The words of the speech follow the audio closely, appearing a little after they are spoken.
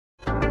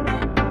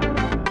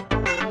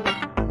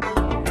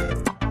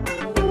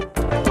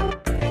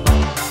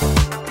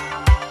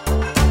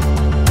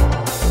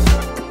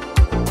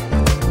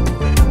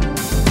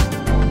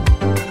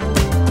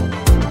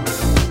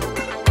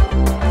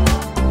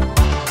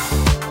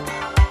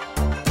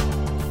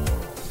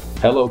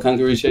Hello,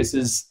 Kangaroo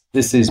Chasers.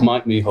 This is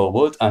Mike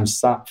Meehall-Wood. I'm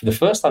sat for the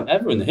first time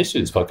ever in the history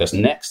of this podcast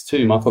next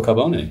to Michael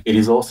Carboni. It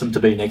is awesome to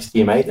be next to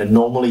you, mate. And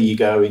normally you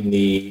go in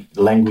the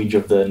language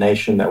of the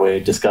nation that we're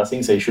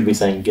discussing, so you should be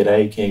saying,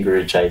 "G'day,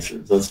 Kangaroo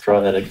Chasers." Let's try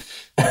that again.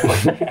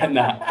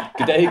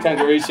 G'day,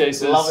 Kangaroo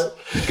Chasers. Love it.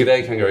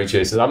 G'day, Kangaroo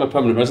Chasers. I'm a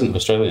permanent resident of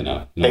Australia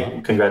now. You know?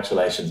 Hey,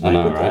 congratulations, mate. I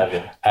know, Good right? to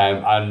have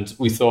you. And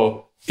we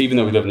thought, even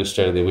though we live in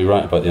Australia, we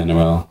write about the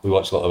NRL. We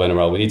watch a lot of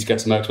NRL. We need to get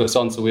some experts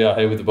on, so we are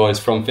here with the boys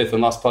from Fifth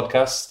and Last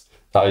Podcast.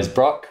 That is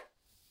Brock.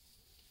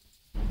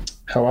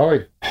 How are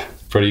we?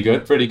 Pretty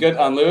good.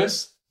 And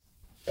Lewis.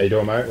 How you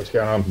doing, mate? What's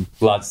going on?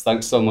 Lads,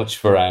 thanks so much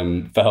for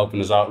helping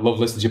us out. Love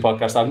listening to your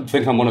podcast. I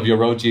think I'm one of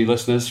your OG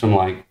listeners from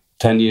like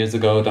 10 years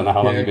ago. Don't know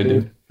how long you've been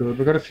doing. Good.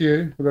 We've got a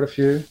few.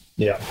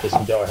 Yeah, there's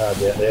some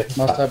diehards out there.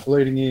 Must have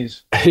bleeding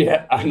ears.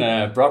 Yeah,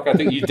 and Brock, I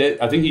think you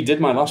did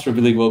my last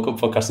Rugby League World Cup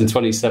podcast in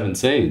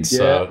 2017.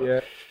 So.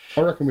 Yeah. I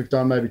reckon we've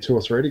done maybe 2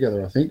 or 3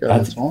 together, I think,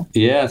 over the time.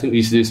 Yeah, I think we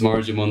used to do some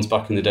Origin ones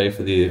back in the day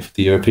for the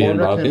European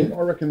market. I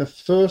reckon the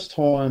first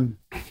time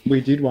we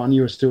did one,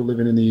 you were still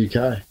living in the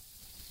UK.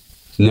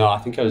 No, I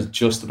think I was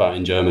just about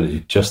in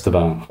Germany. Just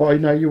about. Oh,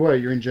 no, you were.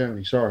 You're in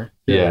Germany, sorry.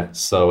 Yeah,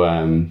 so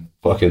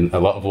fucking a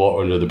lot of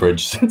water under the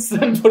bridge since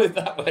then, put it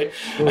that way.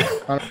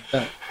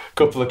 100%.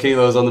 Couple of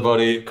kilos on the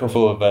body, a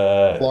couple of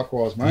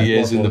likewise, mate.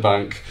 years in the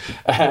bank.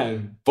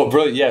 But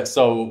brilliant, yeah.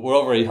 So we're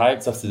all very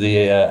hyped after the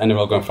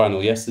NRL Grand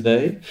Final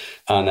yesterday,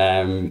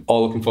 and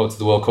all looking forward to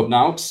the World Cup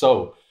now.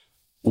 So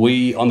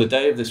we, on the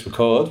day of this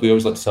record, we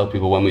always like to tell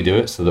people when we do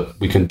it so that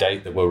we can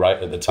date that we're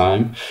right at the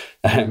time.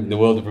 In the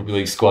world of Rugby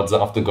League squads,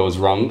 that often goes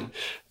wrong.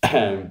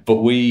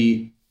 But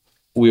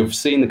we've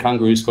seen the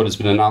Kangaroo squad has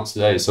been announced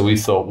today, so we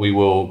thought we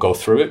will go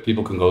through it.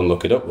 People can go and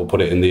look it up. We'll put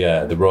it in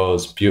the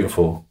Rose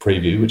beautiful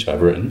preview, which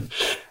I've written.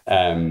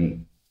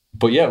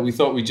 But yeah, we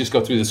thought we'd just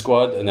go through the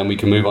squad and then we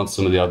can move on to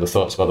some of the other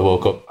thoughts about the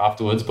World Cup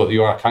afterwards. But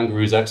you are a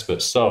Kangaroos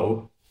expert,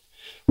 so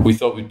we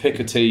thought we'd pick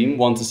a team,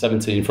 1 to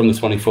 17 from the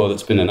 24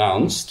 that's been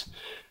announced,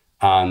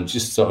 and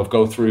just sort of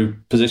go through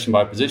position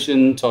by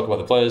position, talk about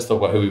the players, talk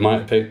about who we might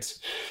have picked.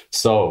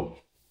 So,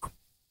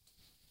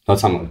 no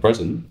time like the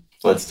present.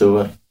 Let's do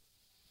it.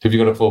 Have you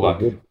got a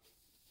fullback?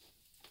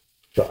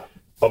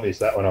 Obvious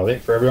that one, I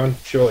think, for everyone.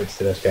 Surely it's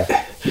Tedesco.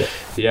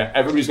 Yeah,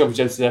 everybody's got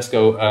Vincenzo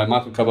Tedesco.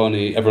 Michael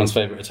Carboni, everyone's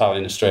favourite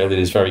Italian Australian,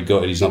 is very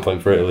gutted he's not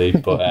playing for Italy.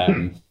 But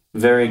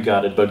Very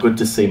gutted, but good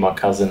to see my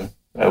cousin.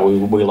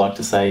 We like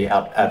to say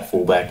out at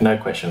fullback, no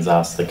questions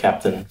asked. The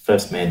captain,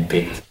 first man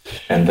picked,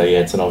 and yeah,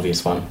 it's an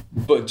obvious one.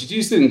 But did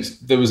you think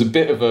there was a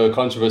bit of a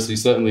controversy,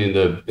 certainly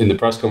in the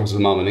press conference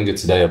with Mal Meninga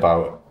today,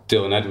 about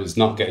Dylan Edwards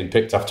not getting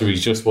picked after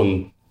he's just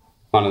won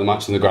man of the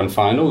match in the grand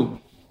final?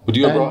 Would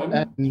you have brought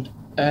him?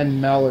 And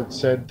Mal had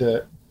said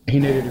that he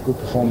needed a good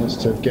performance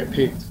to get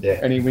picked,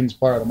 and he wins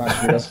player of the match,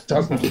 but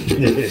doesn't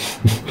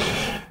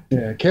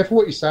Yeah, careful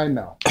what you're saying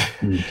now.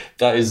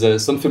 That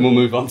is something we'll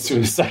move on to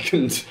in a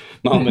second.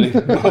 Mal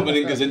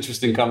Meninga's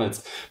interesting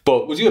comments.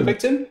 But would you have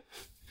picked him?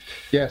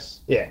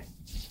 Yes. Yeah.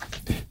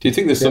 Do you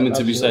think there's something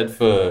to be said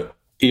for...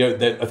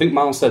 I think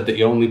Mal said that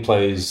he only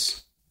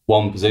plays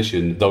one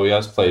position, though he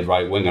has played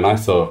right wing, and I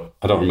don't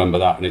remember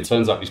that. And it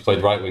turns out he's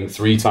played right wing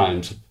 3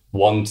 times,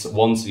 once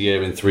a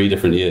year in 3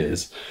 different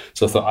years.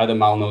 So I thought either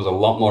Mal knows a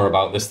lot more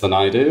about this than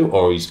I do,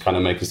 or he's kind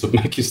of making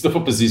stuff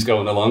up as he's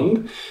going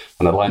along.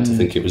 And I'd like to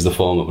think it was the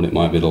former, but it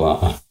might be the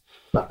latter.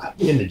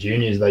 In the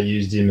juniors, they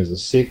used him as a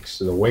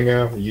 6, as a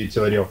winger, a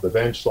utility off the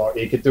bench. Like,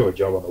 he could do a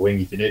job on the wing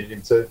if you needed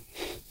him to.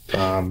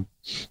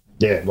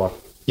 Like,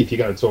 if you're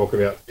going to talk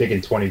about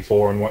picking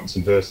 24 and wanting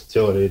some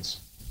versatility, it's,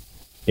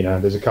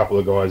 there's a couple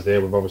of guys there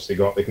we've obviously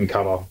got that can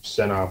cover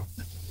centre,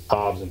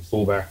 halves and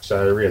fullback.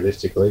 So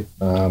realistically,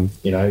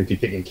 if you're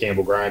picking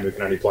Campbell Graham, who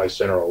can only play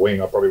centre or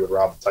wing, I probably would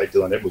rather take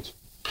Dylan Edwards.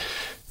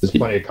 There's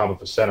plenty of cover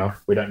for centre.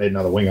 We don't need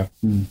another winger.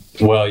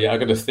 Well, yeah, I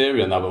got a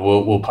theory on that, but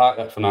we'll park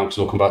that for now because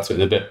we'll come back to it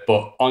in a bit.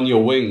 But on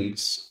your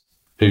wings,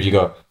 who have you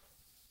got?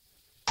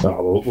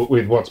 Oh, well,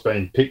 with what's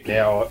been picked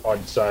now,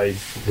 I'd say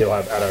he'll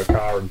have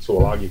Addo-Carr and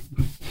Tuolagi.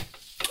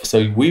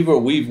 So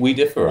we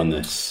differ on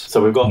this.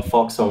 So we've got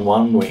Fox on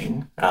one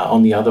wing.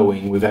 On the other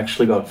wing, we've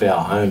actually got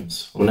Val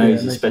Holmes. We know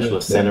he's a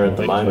specialist centre at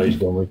the moment,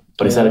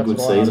 but he's had a good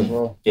season.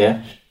 Well.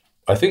 Yeah,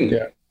 I think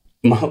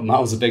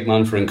Mal's a big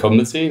man for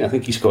incumbency. I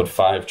think he scored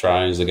 5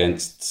 tries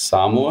against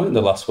Samoa in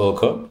the last World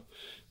Cup.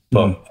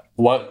 But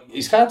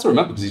it's hard to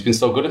remember because he's been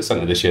so good at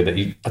centre this year that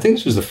I think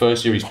this was the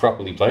first year he's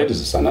properly played as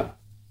a centre.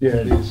 Yeah,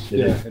 it is.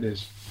 Yeah, it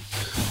is.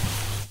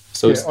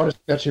 So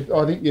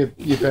I think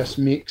your best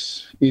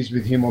mix is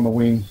with him on the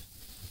wing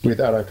with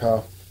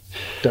Addo-Carr.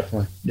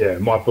 Definitely. Yeah,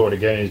 my thought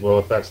again is, well,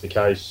 if that's the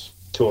case,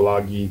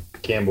 Tuolagi,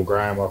 Campbell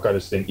Graham, I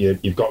just think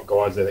you've got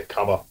guys there that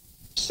cover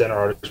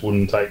centre. I just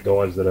wouldn't take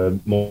guys that are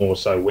more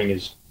so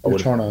wingers. You're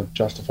trying to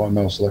justify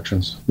Mel's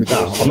selections.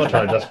 No, I'm not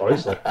trying to justify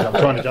his selection. I'm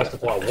trying to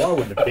justify why I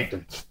wouldn't have picked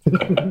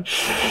him.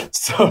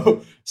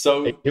 So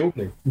it killed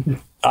me.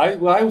 I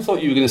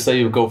thought you were going to say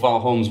you would go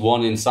Val Holmes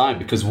 1 inside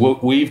because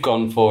we've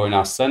gone for in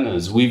our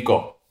centres, we've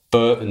got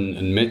Burton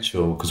and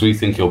Mitchell because we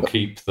think he'll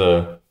keep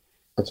the...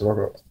 That's what I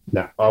got.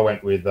 No, I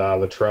went with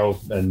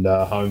Latrell and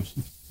Holmes.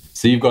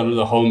 So you've got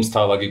another home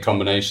style legged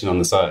combination on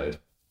the side.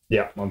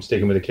 Yeah, I'm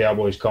sticking with the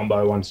Cowboys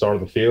combo one side of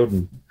the field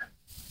and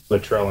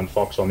Latrell and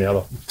Fox on the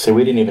other. So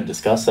we didn't even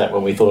discuss that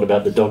when we thought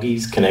about the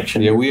Doggies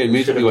connection. Yeah, we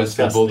immediately went to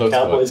the Bulldogs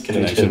Cowboys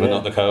connection, but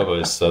not the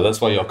Cowboys. So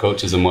that's why your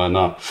coaches and we're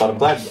not.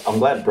 But I'm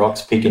glad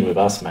Brock's picking with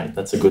us, mate.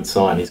 That's a good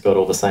sign. He's got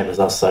all the same as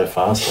us so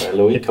far. So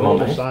Louis, come on,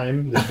 mate. If all the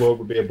same, this world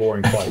would be a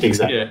boring place.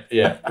 Exactly.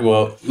 Yeah.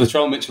 Well,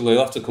 Latrell Mitchell, he'll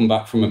have to come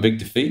back from a big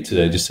defeat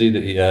today. Did you see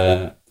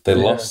that they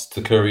lost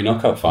the Curry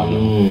knockout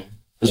final?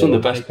 It's one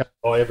of the best. Can't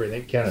buy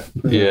everything, can it?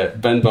 Yeah,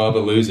 Ben Barber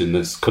losing.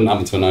 This couldn't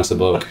happen to a nicer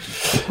bloke.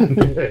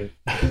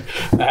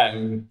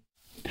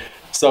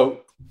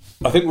 So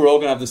I think we're all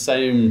going to have the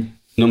same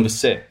number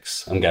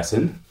 6, I'm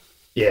guessing.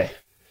 Yeah.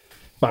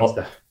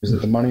 Monster. Is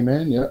it the money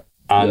man? Yeah.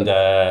 And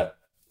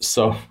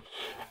so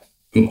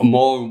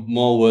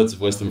more words of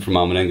wisdom from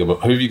Almenenga,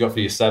 but who have you got for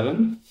your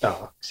 7?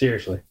 Oh,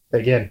 seriously.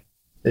 Again,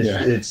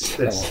 it's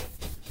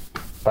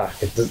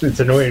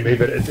annoying me,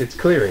 but it's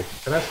Cleary.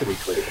 It has to be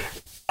Cleary.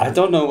 I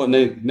don't know what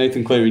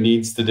Nathan Cleary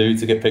needs to do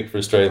to get picked for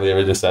Australia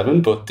in a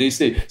 7, but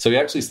DC. So he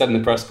actually said in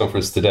the press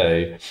conference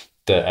today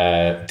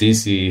that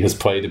DC has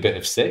played a bit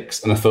of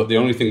 6, and I thought the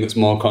only thing that's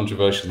more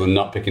controversial than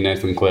not picking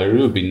Nathan Cleary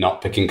would be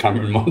not picking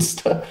Cameron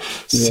Munster.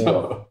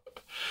 So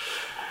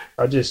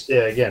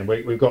again,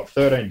 we've got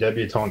 13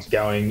 debutants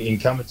going.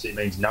 Incumbency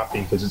means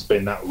nothing because it's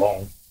been that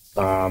long.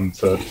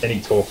 For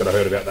any talk that I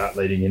heard about that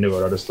leading into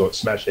it, I just thought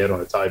smash head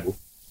on a table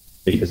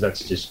because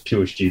that's just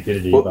pure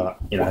stupidity. But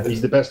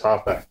he's the best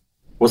halfback.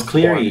 Was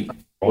Cleary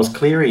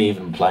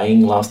even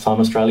playing last time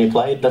Australia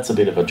played? That's a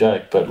bit of a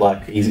joke,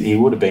 but he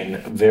would have been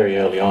very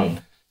early on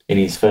in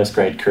his first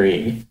grade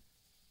career.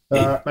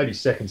 Maybe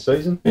second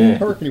season. Yeah.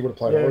 I reckon he would have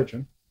played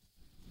Origin.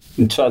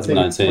 In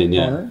 2019,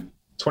 yeah.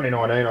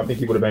 2019, I think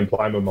he would have been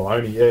playing with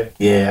Maloney, yeah.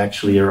 Yeah,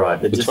 actually, you're right.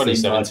 It just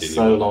seems like 2017,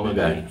 so long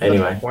ago.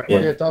 Anyway, Yeah,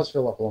 it does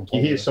feel like a long time.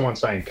 You hear someone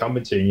say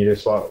incumbency and you're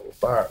just like,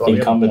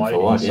 Incumbent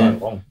for what, so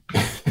long.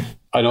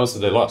 And also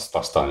they lost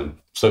last time.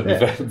 So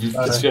if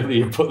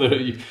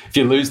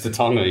you lose to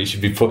Tonga, you should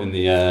be putting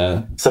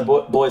the... So,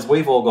 boys,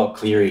 we've all got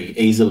Cleary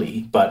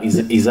easily, but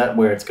is that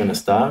where it's going to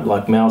start?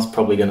 Like, Mal's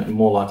probably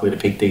more likely to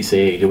pick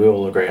DCE. Do we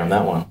all agree on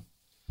that one?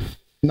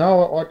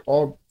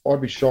 No,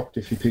 I'd be shocked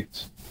if he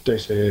picked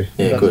DCE.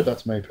 Yeah,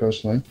 that's me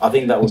personally. I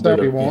think that would be...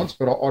 what he wants,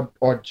 but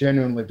I'd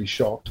genuinely be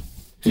shocked.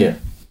 Yeah.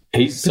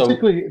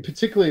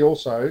 Particularly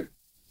also,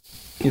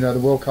 the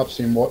World Cup's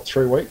in,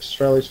 3 weeks?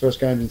 Australia's first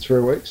game's in 3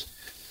 weeks.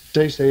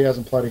 DC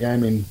hasn't played a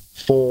game in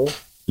 4,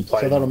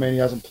 so that'll mean he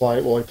hasn't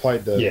played. Well, he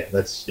played the. Yeah,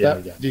 that's the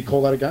game. Do you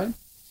call that a game?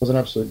 It was an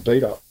absolute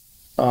beat up.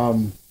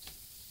 I'd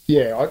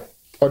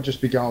just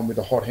be going with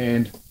a hot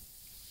hand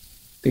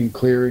in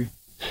Cleary.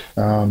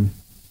 So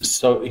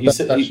that's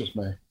just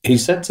me. He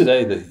said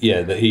today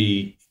that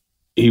he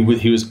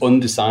was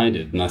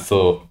undecided, and I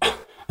thought,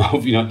 I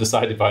hope you're not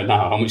decided by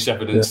now. How much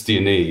evidence do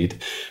you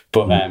need?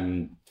 But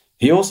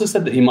he also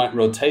said that he might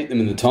rotate them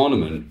in the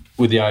tournament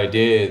with the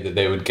idea that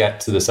they would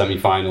get to the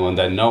semi-final and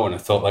then no. And I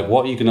thought,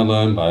 what are you going to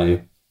learn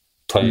by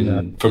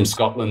playing from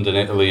Scotland and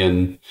Italy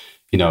and,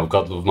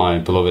 God love my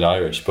beloved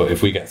Irish, but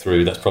if we get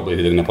through, that's probably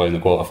who they're going to play in the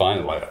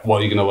quarter-final. What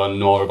are you going to learn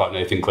more about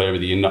Nathan Cleary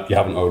that you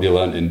haven't already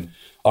learned in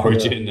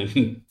Origin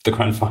and the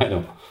grand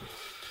final?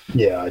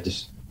 Yeah,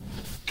 it's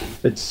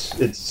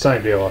the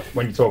same deal.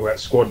 When you talk about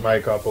squad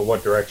makeup or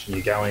what direction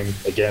you're going,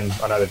 again,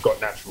 I know they've got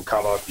natural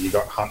cover, you've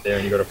got Hunt there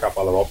and you've got a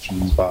couple other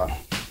options, but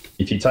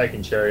if you're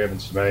taking Cherry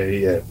Evans for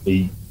me,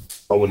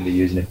 I wouldn't be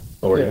using him.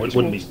 Or he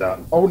wouldn't be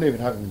starting. I wouldn't even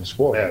have him in the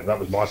squad. Yeah, that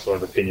was my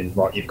sort of opinion.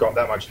 You've got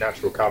that much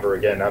natural cover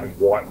again, having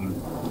White and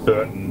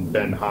Burton,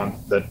 Ben Hunt,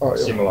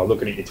 similar.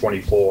 Looking at your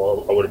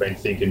 24, I would have been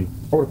thinking...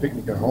 I would have picked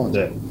Nico Hines.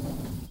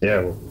 Yeah,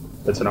 well,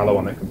 that's another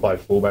one that can play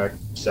fullback,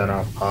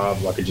 centre,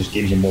 half. It just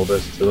gives you more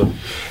versatility.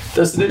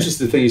 That's an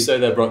interesting thing you say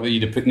there, Brock, that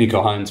you'd have picked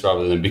Nico Hines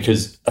rather than...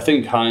 Because I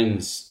think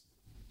Hines...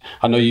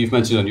 I know you've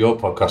mentioned on your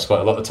podcast quite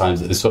a lot of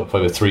times that they sort of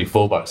play with 3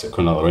 fullbacks at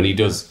Cronulla, and he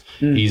does.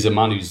 He's a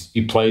man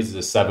he plays as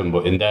a 7,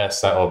 but in their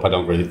setup, I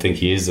don't really think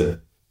he's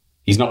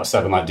not a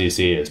 7 like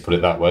DC is. Put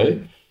it that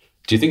way.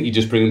 Do you think you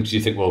just bring him? Do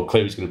you think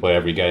Cleary's going to play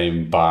every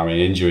game barring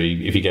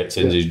injury? If he gets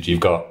injured,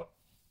 you've got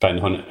Ben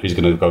Hunt who's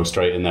going to go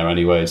straight in there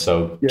anyway.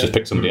 So just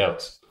pick somebody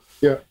else.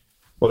 Yeah.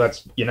 Well,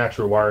 that's your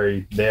natural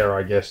worry there,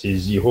 I guess,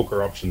 is your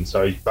hooker option.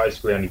 So he's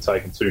basically only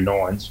taken 2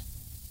 9s.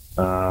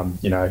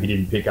 He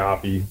didn't pick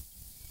Arpey.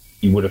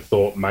 You would have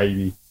thought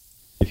maybe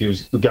if he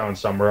was going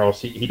somewhere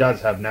else. He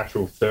does have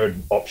natural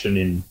third option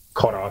in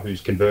Cotter,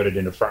 who's converted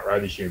into front row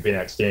this year and been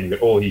outstanding,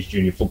 but all his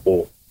junior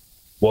football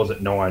was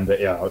at 9.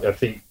 But I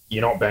think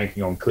you're not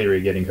banking on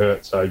Cleary getting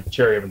hurt. So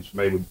Cherry Evans for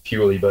me would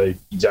purely be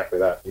exactly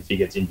that if he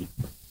gets injured.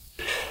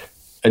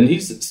 And he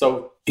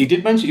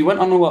did mention, he went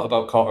on a lot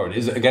about Cotter,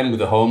 and again with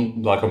the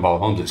home, like on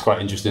Holmes, it's quite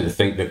interesting to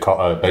think that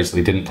Cotter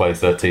basically didn't play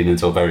 13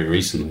 until very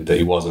recently, that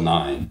he was a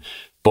 9.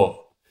 But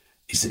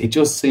it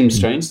just seems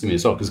strange to me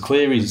as well, because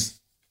Cleary's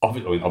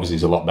obviously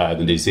he's a lot better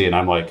than DC, and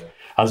I'm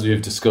as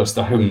we've discussed,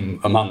 I'm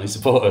a Manly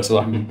supporter, so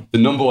I'm the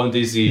number 1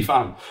 DC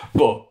fan.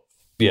 But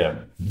yeah,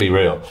 be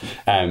real.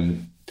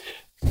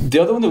 The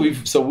other one that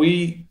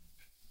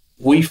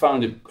we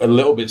found it a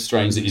little bit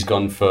strange that he's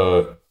gone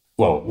for.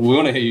 Well, we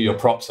want to hear your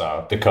props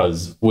out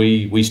because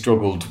we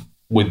struggled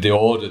with the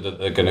order that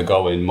they're going to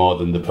go in more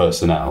than the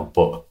personnel,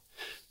 but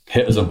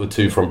hit us up with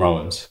 2 front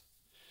rowers.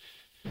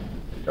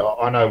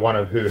 I know one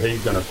of who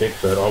he's going to pick,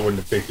 but I wouldn't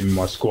have picked him in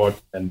my squad,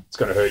 and it's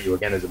going to hurt you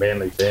again as a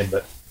Manly fan,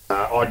 but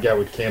I'd go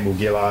with Campbell,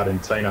 Gillard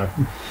and Tino.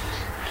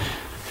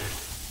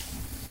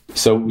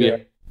 So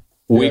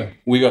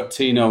we got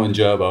Tino and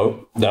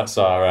Gerbo. That's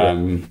our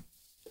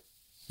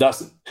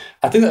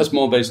I think that's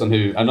more based on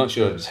who. I'm not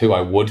sure it's who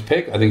I would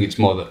pick. I think it's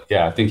more that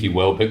I think he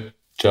will pick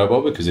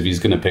Gerbo because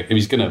he's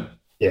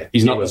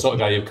not the sort of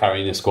guy you're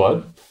carrying a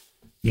squad.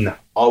 No,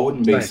 I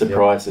wouldn't be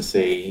surprised to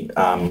see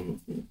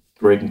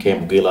Regan,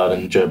 Campbell, Gillard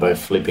and Gerbo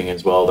flipping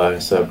as well, though.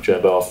 So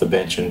Gerbo off the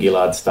bench and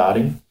Gillard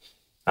starting.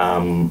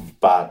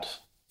 But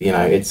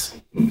it's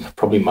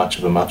probably much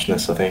of a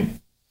muchness, I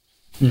think.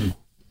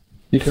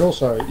 You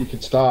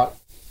could start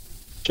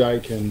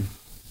Jake and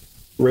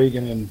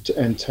Regan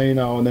and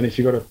Tino, and then if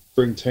you've got to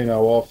bring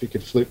Tino off, you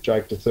could flip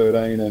Jake to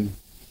 13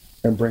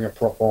 and bring a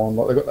prop on.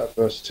 Like, they've got that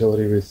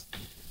versatility with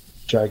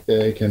Jake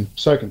there.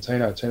 So can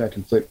Tino. Tino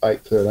can flip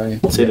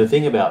 8-13. See, the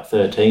thing about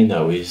 13,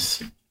 though,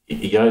 is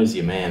Yo's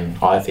your man,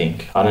 I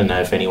think. I don't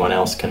know if anyone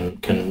else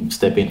can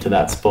step into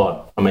that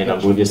spot. I mean,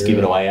 we've just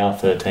given away our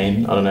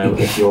 13. I don't know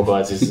if you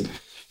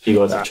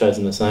guys have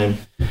chosen the same.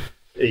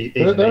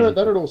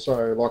 That'd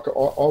also, like,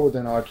 I would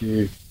then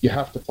argue you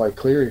have to play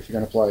Cleary if you're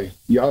going to play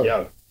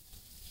Yo.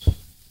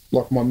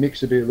 Like, my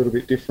mix would be a little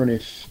bit different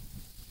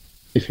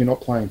if you're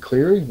not playing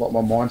Cleary, like my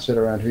mindset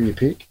around who you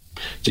pick.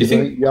 Do you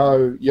think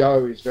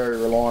Yo is very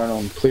reliant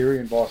on Cleary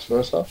and vice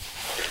versa?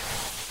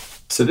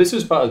 So this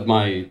was part of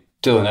my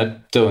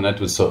Dylan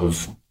Edwards sort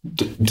of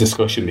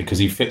discussion because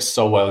he fits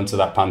so well into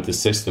that Panthers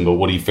system, but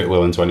would he fit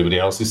well into anybody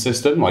else's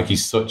system? Like,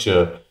 he's such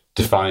a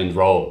defined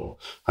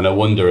role, and I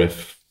wonder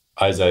if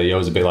Isaiah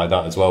Yo's a bit like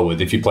that as well. With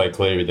if you play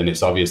Cleary, then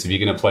it's obvious if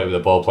you're going to play with a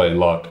ball playing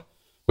lock,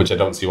 which I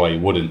don't see why you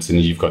wouldn't, and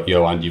you've got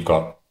Yo and you've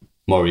got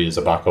Murray as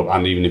a backup,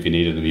 and even if you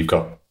needed him, you've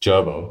got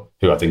Gerbo,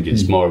 who I think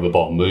is more of a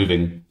ball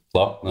moving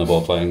lock than a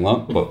ball playing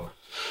lock, but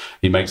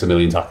he makes a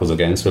million tackles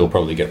again, so he'll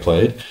probably get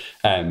played.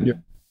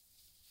 And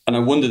I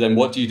wonder then,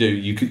 what do?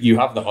 You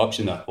have the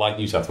option that, like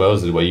New South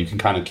Wales did, where you can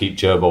kind of keep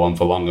Gerbo on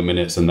for longer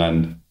minutes and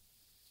then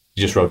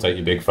you just rotate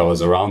your big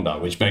fellas around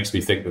that, which makes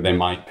me think that they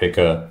might pick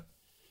a.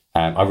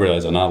 I've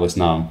realised on our list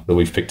now that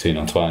we've picked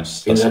Tino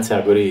twice. That's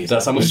how good he is.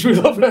 That's how much we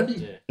love him.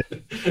 Yeah.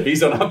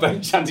 He's on our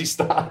bench and he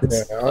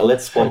starts. Yeah,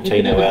 let's swap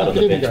Tino out on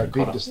the bench.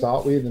 Go big to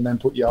start with, and then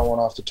put Yo on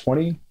after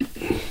 20.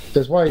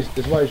 There's ways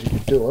you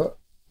could do it.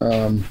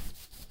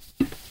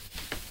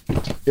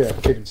 You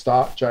can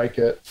start Jake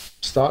at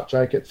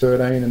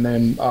 13, and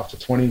then after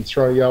 20,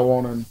 throw Yo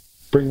on and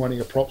bring one of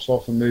your props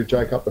off and move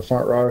Jake up the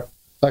front row.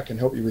 That can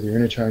help you with your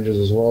interchanges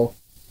as well.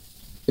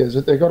 Yeah,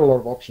 they've got a lot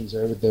of options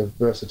there with the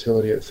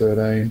versatility at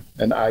 13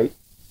 and 8.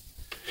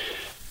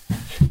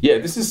 Yeah,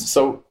 this is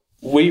so.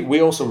 We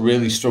also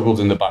really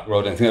struggled in the back row.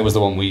 I think that was the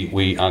one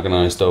we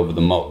agonised over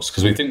the most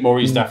because we think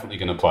Murray's definitely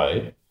going to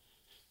play,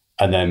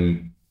 and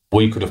then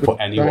we could have put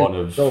any one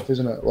of.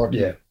 Isn't it?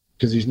 Like,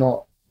 because he's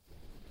not.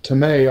 To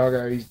me, I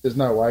go. There's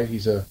no way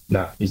he's a.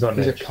 No, he's not.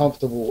 He's a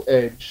comfortable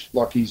edge.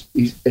 Like he's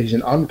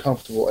an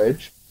uncomfortable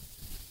edge.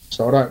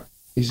 So I don't.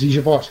 He's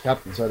your vice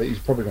captain, so that he's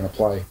probably going to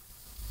play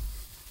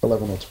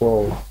 11 or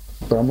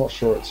 12. But I'm not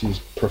sure it's his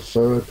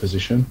preferred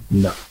position.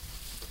 No.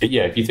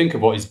 Yeah, if you think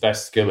of what his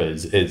best skill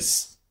is,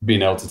 it's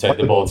being able to take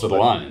the ball to the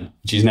line,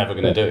 which he's never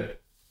going to do.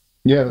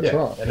 Yeah, that's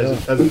right. And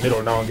as a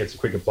middle, no one gets a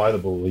quicker play the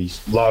ball.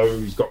 He's low,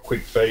 he's got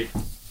quick feet,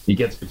 he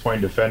gets between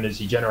defenders,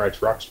 he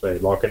generates ruck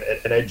speed. Like an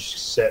edge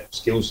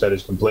skill set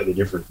is completely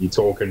different. You're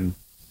talking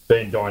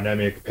being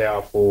dynamic,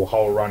 powerful,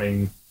 hole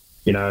running,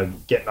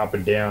 getting up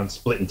and down,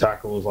 splitting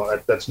tackles.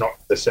 Like that's not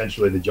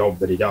essentially the job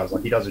that he does.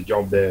 Like he does a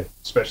job there,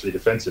 especially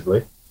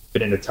defensively,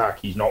 but in attack,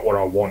 he's not what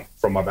I want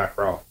from my back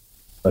row.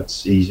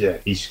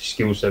 His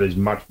skill set is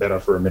much better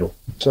for a middle.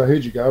 So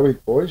who'd you go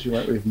with, boys? You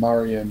went with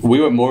Murray and... We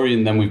went Murray,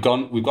 and then we've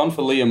gone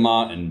for Liam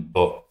Martin,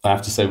 but I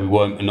have to say we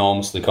weren't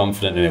enormously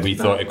confident in it. We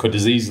thought it could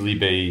as easily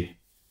be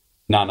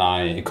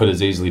Nanai, it could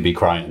as easily be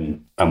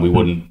Crichton, and we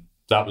wouldn't.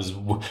 That was,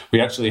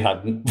 we actually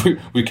had,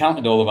 we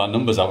counted all of our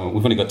numbers out.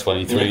 We've only got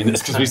 23 in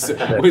this because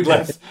we'd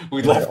left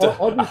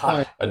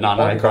a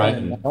Nanai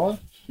Crichton.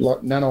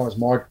 Like Nanai is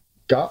my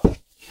gut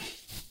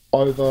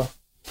over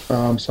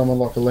someone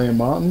like a Liam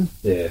Martin.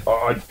 Yeah,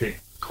 I'd pick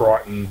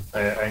Crichton,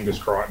 Angus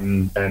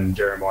Crichton and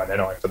Jeremiah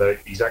Nanai for the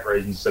exact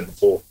reasons I said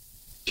before.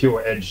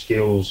 Pure edge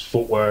skills,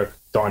 footwork,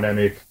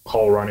 dynamic,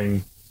 hole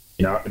running,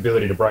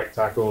 ability to break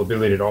tackle,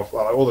 ability to off,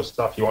 all the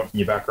stuff you want from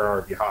your back row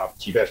of your half.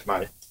 It's your best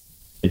mate.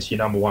 It's your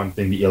number one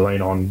thing that you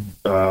lean on.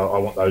 I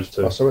want those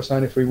two. So we're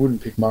saying if we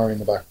wouldn't pick Murray in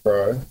the back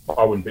row...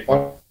 I wouldn't pick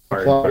Murray.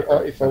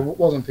 If I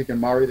wasn't picking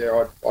Murray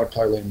there, I'd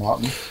play Liam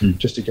Martin.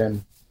 Just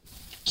again,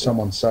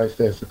 someone safe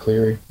there for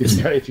Cleary, if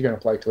you're going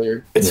to play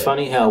Cleary. It's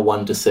funny how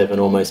 1 to 7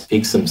 almost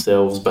picks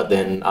themselves, but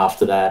then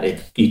after that,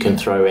 you can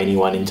throw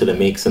anyone into the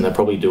mix and they'll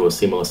probably do a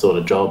similar sort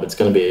of job. It's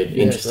going to be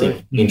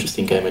an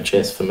interesting game of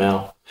chess for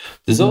Mal.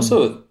 There's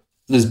also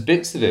there's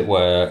bits of it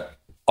where,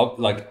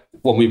 like,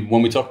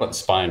 when we talk about the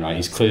spine, right,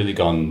 he's clearly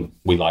gone,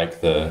 we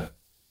like the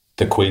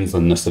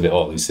Queenslandness of it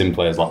all. These sim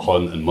players like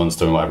Hunt and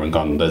Munster and whatever, and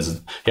gone. I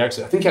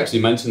think he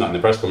actually mentioned that in the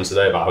press conference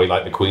today about how he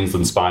liked the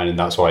Queensland spine, and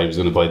that's why he was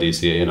going to play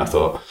DCE. And I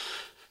thought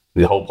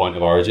the whole point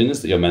of Origin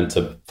is that you're meant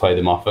to play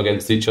them off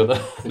against each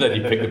other, then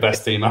you pick the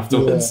best team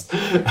afterwards,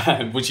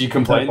 which he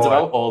complained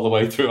about all the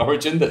way through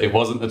Origin, that it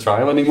wasn't a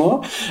trial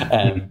anymore.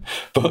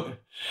 But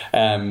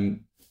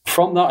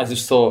from that, I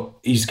just thought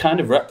he's kind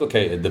of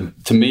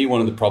replicated to me, one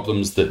of the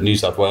problems that New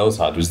South Wales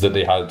had was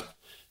that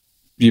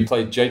you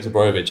played Jake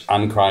Trbojevic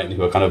and Crichton,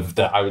 who are kind of,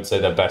 I would say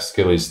their best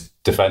skill is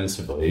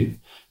defensively,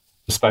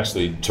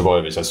 especially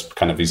Trbojevic as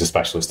kind of, he's a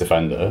specialist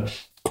defender.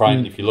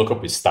 Crichton, if you look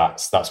up his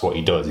stats, that's what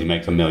he does. He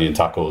makes 1 million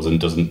tackles and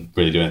doesn't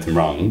really do anything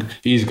wrong.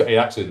 He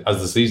actually,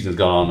 as the season has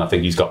gone on, I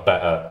think he's got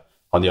better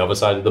on the other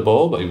side of the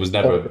ball, but he was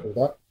never...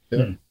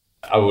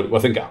 I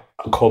think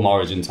come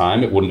Origin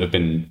time, it wouldn't have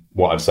been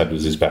what I've said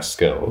was his best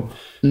skill.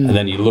 And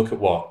then you look at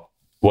what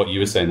you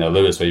were saying there,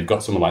 Lewis, where you've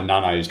got someone like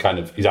Nana who's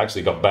he's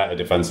actually got better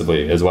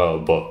defensively as well,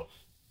 but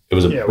it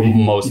was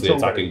mostly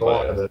attacking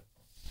player. That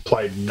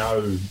played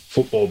no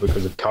football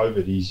because of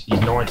COVID. He's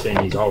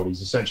 19 years old.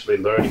 He's essentially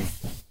learning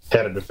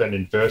how to defend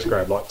in first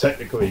grade. Like,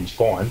 technically he's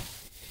fine.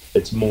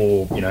 It's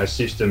more,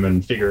 system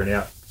and figuring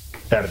out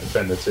how to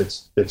defend.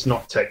 It's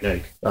not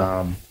technique.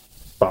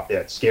 But yeah,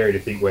 it's scary to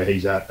think where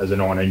he's at as a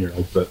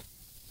 19-year-old. But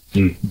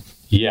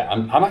yeah,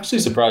 I'm actually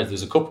surprised.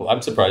 There's a couple.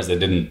 I'm surprised they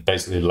didn't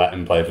basically let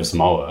him play for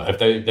Samoa. If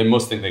they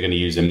must think they're going to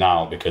use him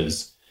now,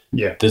 because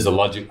there's a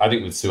logic. I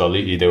think with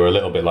Suaalii, they were a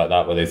little bit like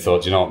that, where they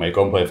thought, you know what, mate,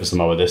 go and play for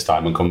Samoa this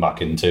time and come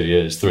back in 2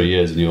 years, 3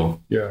 years, and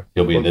you'll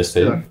be in this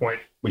team. To that point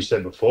we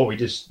said before, we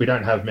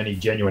don't have many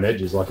genuine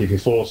edges. Like, if you're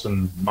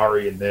forcing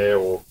Murray in there,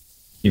 or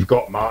you've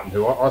got Martin,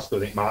 who I still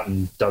think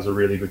Martin does a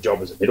really good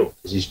job as a middle,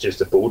 because he's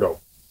just a bulldog.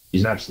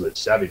 He's an absolute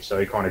savage, so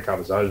he kind of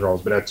covers those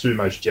roles. But our two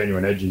most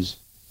genuine edges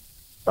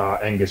are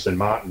Angus and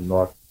Martin.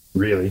 Like,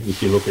 really,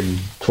 if you're looking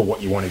for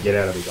what you want to get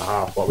out of his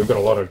half, like, we've got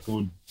a lot of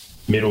good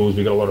middles,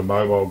 we've got a lot of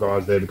mobile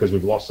guys there, because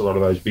we've lost a lot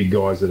of those big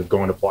guys that have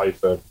gone to play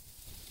for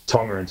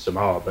Tonga and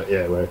Samoa. But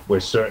yeah, we're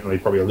certainly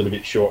probably a little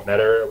bit short in that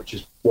area, which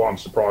is why I'm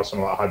surprised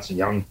someone like Hudson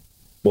Young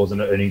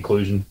wasn't an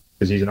inclusion,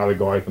 because he's another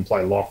guy who can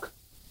play lock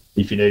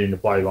if you need him to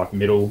play like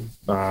middle.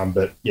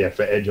 But yeah,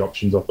 for edge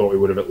options, I thought we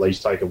would have at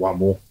least taken one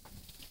more.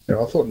 Yeah,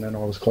 I thought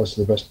Nanai was close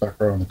to the best back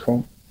row in the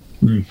comp.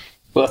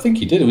 Well, I think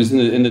he did. It was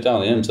in the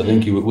Dally M's. I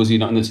think was he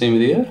not in the team of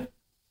the year?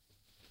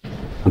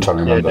 I'm trying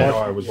to remember. Yeah,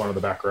 Nanai was one of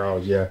the back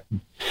rows. Yeah,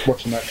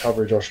 watching that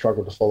coverage, I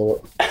struggled to follow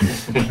it.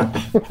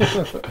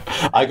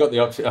 I got the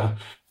option.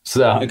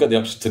 I got the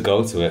option to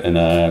go to it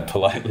and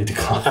politely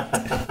declined.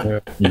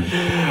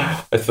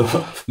 I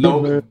thought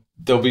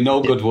there'll be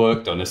no good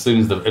work done. As soon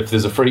as if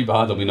there's a free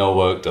bar, there'll be no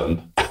work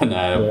done, and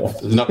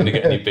there's not going to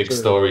get any big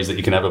stories that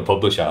you can ever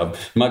publish out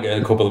of. You might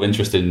get a couple of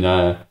interesting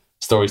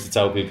stories to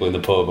tell people in the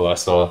pub. I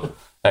saw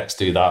X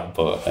do that,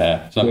 but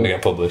it's not going to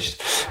get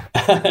published.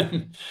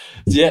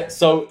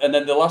 So and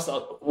then the last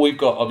we've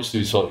got,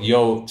 obviously, so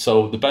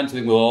the bench, I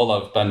think we'll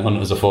all have Ben Hunt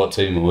as a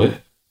 14, will we?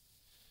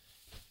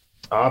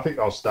 I think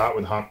I'll start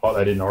with Hunt like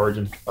they did in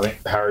Origin. I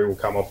think Harry will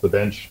come off the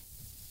bench.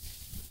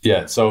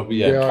 Yeah, so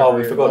we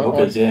forgot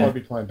Hookers, I'd be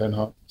playing Ben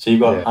Hunt. So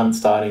you've got Hunt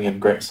starting and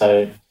Grant.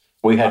 So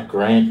we had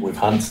Grant with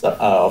Hunt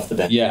off the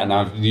bench. Yeah,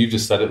 and you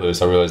just said it,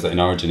 Lewis. I realised that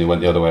in Origin he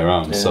went the other way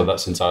around. So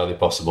that's entirely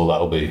possible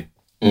that'll be.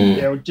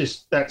 Yeah,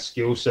 just that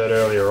skill set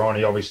earlier on,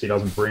 he obviously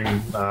doesn't bring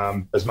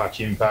as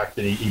much impact,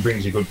 and he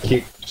brings a good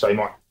kick, so you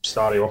might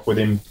start off with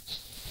him,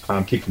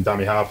 kick from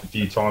dummy half a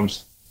few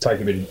times,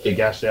 take a bit of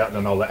gas out, and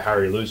then I'll let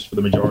Harry loose for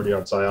the majority,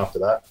 I'd say, after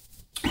that.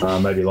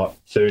 Maybe like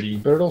 30.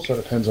 But it also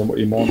depends on what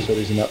your mindset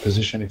is in that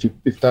position.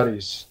 If that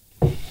is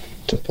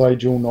to play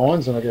dual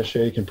nines, then I guess,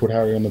 you can put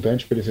Harry on the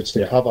bench, but if it's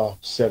to cover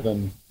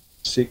 7,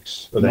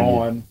 6,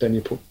 9, then you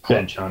put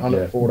bench Hunt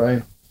at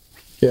 14.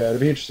 Yeah, it'd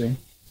be interesting.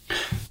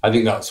 I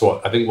think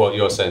what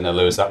you're saying there,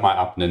 Lewis, that might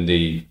happen in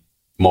the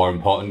more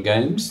important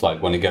games.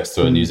 Like when it gets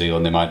to New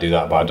Zealand, they might do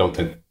that, but I don't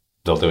think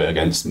they'll do it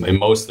against. In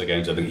most of the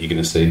games, I think you're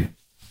going to see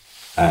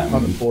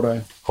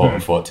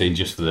 14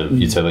 just for the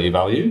utility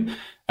value.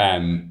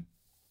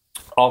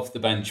 Off the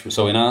bench,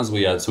 so in ours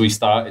we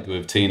started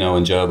with Tino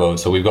and Gerbo.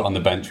 So we've got on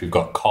the bench, we've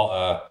got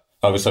Cotter,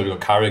 obviously we've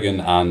got Carrigan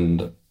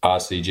and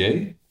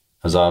RCG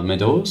as our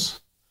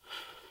middles.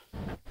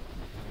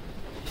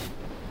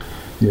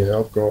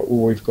 Yeah,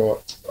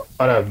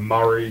 I'd have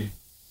Murray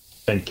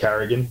and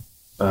Carrigan.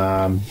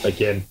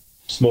 Again,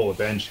 smaller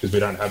bench because we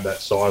don't have that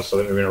size, so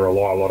I think we're going to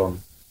rely a lot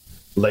on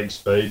leg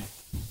speed.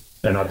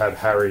 And I'd have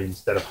Harry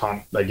instead of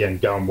Hunt, again,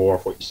 going more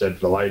off what you said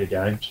for the later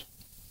games.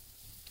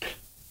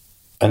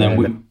 And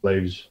then that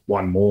leaves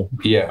one more.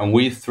 Yeah, and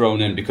we've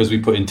thrown in, because we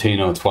put in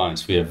Tino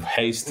twice, we have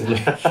hastily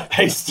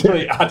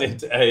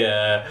added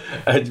a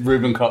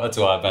Ruben Cotter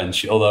to our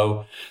bench.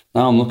 Although,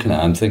 now I'm looking at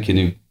it, I'm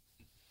thinking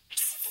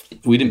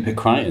we didn't pick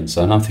Crichton,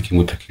 so now I'm thinking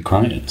we're picking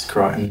Crichton.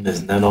 Crichton,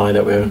 there's Nanai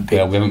that we haven't picked.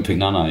 Yeah, we haven't picked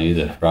Nanai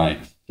either, right.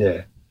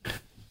 Yeah.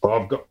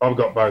 Well, I've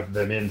got both of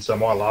them in, so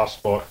my last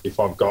spot, if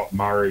I've got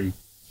Murray,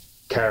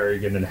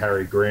 Carrigan and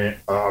Harry Grant,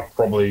 I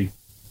probably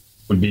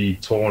would be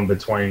torn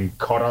between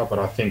Cotter, but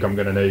I think I'm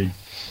going to need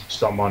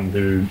someone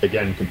who,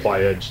 again, can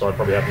play edge. So I'd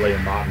probably have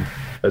Liam Martin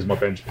as my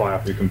bench player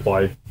who can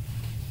play,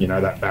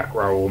 that back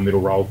row or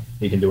middle role.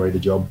 He can do either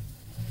job.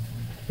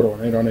 What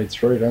do I need? I need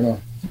 3, don't I?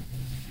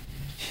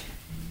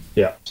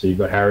 Yeah, so you've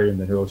got Harry, and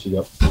then who else you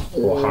got?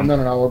 Hunt.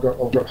 No,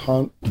 I've got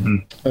Hunt,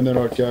 and then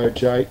I'd go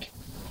Jake,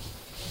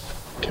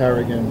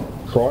 Carrigan,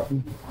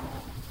 Crichton.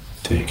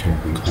 Jake,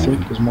 Carrigan, I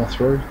think is my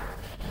 3.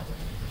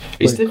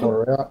 Is Leave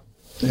Cotter out.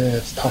 Yeah,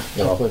 it's tough.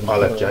 I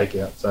left Jake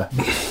out, so.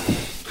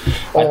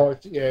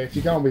 If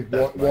you're going with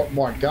what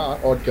my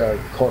gut, I'd go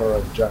Cotter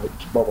over Jake.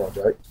 Bye-bye,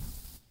 Jake.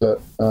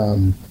 But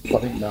I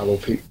think Mel will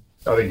pick.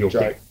 I think you'll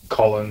Jake. pick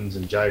Collins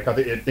and Jake. I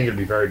think it'd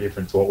be very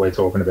different to what we're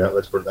talking about.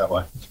 Let's put it that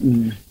way.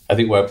 I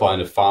think we're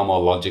applying a far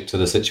more logic to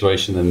the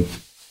situation than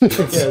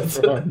That's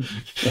right.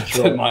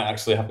 that might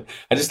actually happen.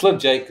 I just love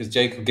Jake because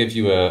Jake will give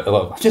you a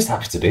lot of, I'm just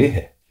happy to be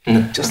here.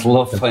 Just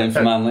love playing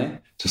for Manly.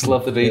 Just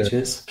love the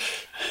beaches.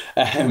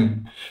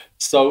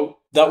 So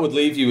that would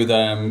leave you with,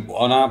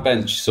 on our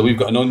bench, so we've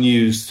got an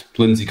unused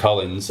Lindsay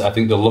Collins. I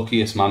think the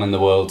luckiest man in the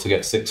world to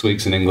get 6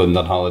 weeks in England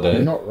on holiday.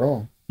 You're not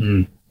wrong.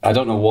 I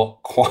don't know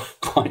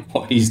quite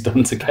what he's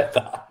done to get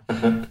that.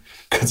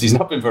 Because he's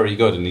not been very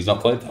good and he's not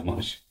played that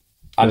much.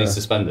 And he's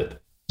suspended.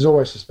 He's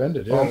always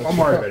suspended. Yeah, I'm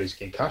worried about his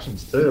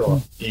concussions too.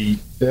 Like he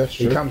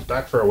comes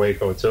back for a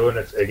week or two, and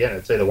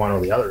it's either one or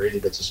the other. Either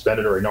gets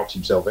suspended or he knocks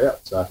himself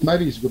out. So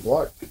maybe he's a good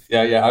bloke.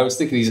 Yeah. I was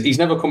thinking he's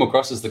never come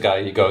across as the guy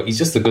you go, he's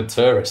just a good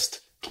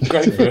tourist.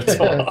 Great for a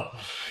tour.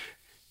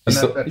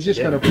 He's just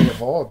going to bring a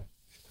vibe.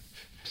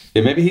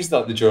 Yeah, maybe he's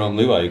like the Jerome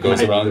Lua who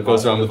goes around with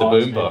the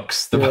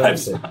boombox. The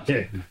vibes.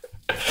 Yeah.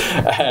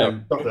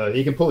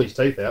 He can pull his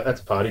teeth out.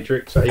 That's a party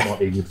trick, so he might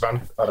be good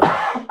fun. I don't know.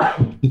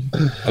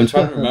 I'm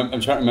trying to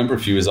remember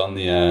if he was on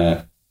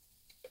the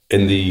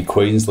in the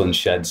Queensland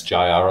sheds.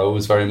 Jai Arrow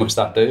was very much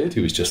that dude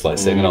who was just like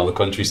singing all the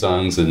country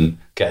songs and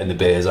getting the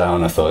beers out.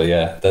 And I thought,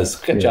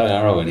 get Jai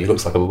Arrow, and he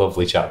looks like a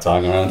lovely chap to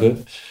hang around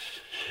with.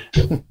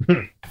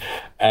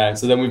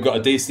 So then we've got a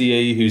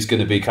DCE who's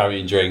going to be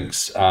carrying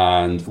drinks,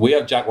 and we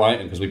have Jack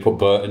Whiten because we put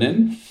Burton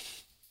in,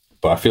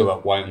 but I feel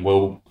like Whiten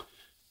will.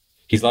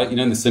 He's like,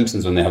 in The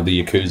Simpsons when they have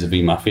the Yakuza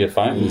v Mafia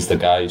fight, and it's the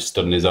guy who's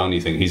stood on his own.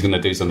 You think he's going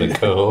to do something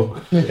cool.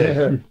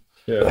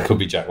 That could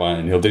be Jack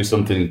Whiten. He'll do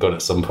something good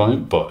at some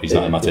point, but he's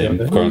not in my team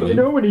currently.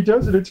 When he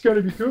does it, it's going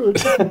to be good.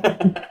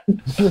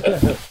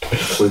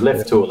 We've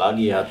left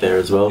Tuolagi out there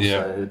as well,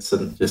 so it's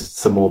just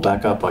some more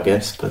backup, I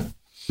guess. But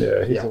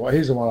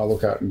he's the one I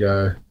look at and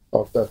go,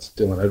 oh, that's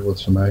Dylan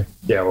Edwards for me.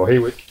 Yeah,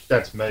 well,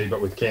 that's me,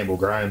 but with Campbell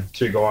Graham,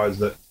 2 guys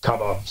that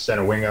cover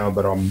centre winger,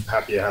 but I'm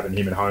happier having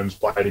him and Holmes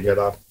play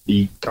together.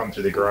 He come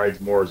through the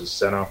grades more as a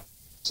centre,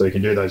 so he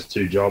can do those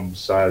 2 jobs.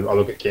 So I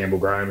look at Campbell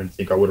Graham and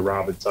think I would have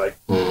rather take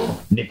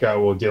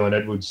Nico or Dylan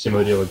Edwards,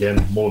 similar deal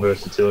again, more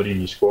versatility in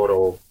your squad,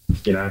 or,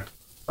 I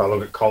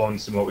look at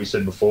Collins, and what we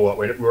said before,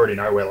 like we already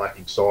know we're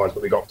lacking size,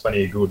 but we got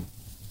plenty of good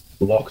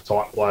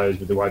lock-type players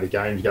with the way the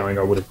game's going.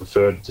 I would have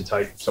preferred to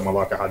take someone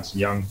like a Hudson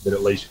Young that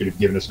at least could have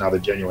given us another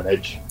genuine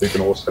edge who can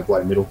also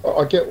play middle.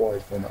 I get why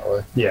he's been that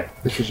way. Yeah.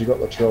 Because you've got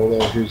Latrell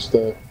there who's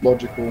the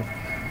logical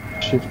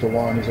shifter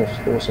one. He's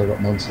also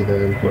got Munster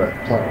there who can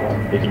play at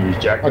one. You can use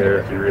Jack there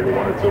if you really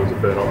wanted to as a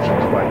third option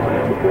to play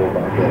football,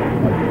 but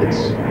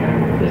it's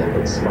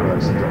one of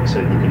those things like I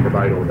said, you can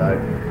debate all day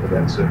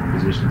about certain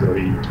positions or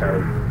who you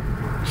carry.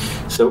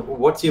 So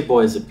what's your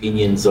boys'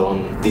 opinions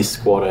on this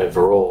squad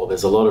overall?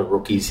 There's a lot of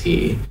rookies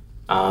here.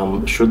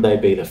 Should they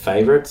be the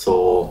favourites,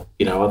 or,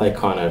 are they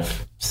kind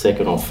of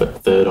second or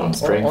third on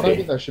strength I don't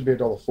think they should be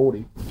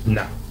 $1.40.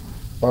 No.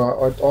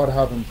 I'd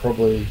have them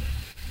probably...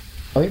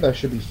 I think they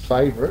should be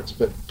favourites,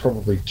 but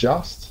probably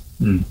just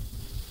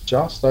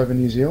over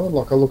New Zealand.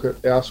 Like, I look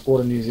at our squad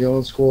and New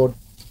Zealand squad,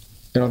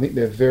 and I think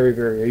they're very,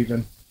 very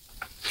even.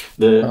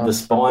 The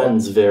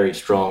spine's very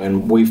strong,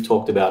 and we've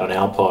talked about on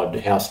our pod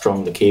how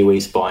strong the Kiwi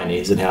spine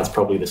is and how it's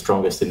probably the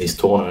strongest in this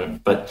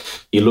tournament. But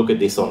you look at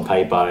this on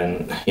paper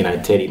and,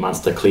 Teddy,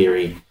 Munster,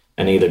 Cleary,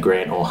 and either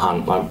Grant or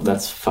Hunt, like,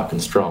 that's fucking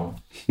strong.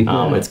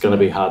 It's going to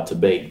be hard to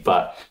beat,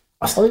 but...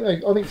 I think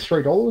 $3, $2.50,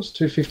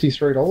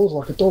 $3,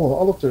 like $1.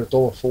 I looked at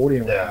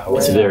 $1.40 and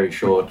it's very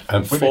short.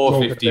 And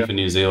 $4.50 for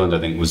New Zealand, I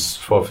think was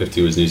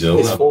 $4.50 was New Zealand.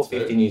 It's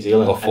 $4.50 New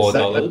Zealand. Or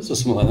 $4 or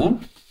something like that.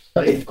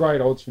 That's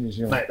great odds for New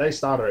Zealand. Mate, they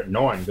started at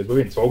 9 because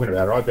we've been talking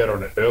about it. I bet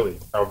on it early.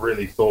 I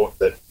really thought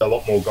that a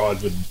lot more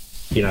guys would,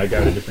 go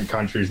to different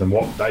countries than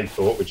what they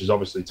thought, which has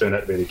obviously turned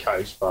out to be the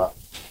case. But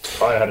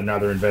I had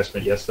another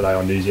investment yesterday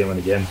on New Zealand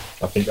again.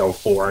 I think they were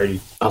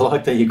 $4.80. I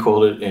like that you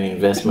called it an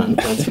investment.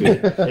 That's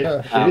good.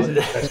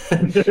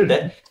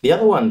 The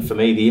other one for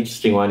me, the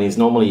interesting one, is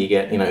normally you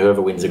get, whoever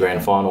wins the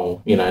grand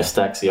final,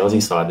 stacks the Aussie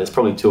side. There's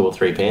probably 2 or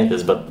 3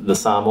 Panthers, but the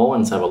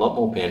Samoans have a lot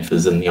more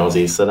Panthers than the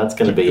Aussies, so that's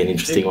going to be an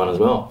interesting one as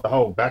well. The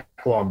whole back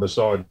line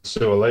beside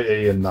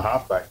Suoliti and the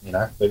halfback,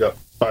 they got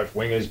both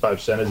wingers,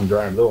 both centres, and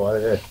Graham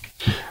Lua.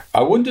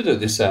 I wondered at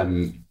this.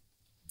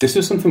 This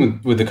is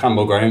something with the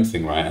Campbell Graham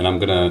thing, right? And I'm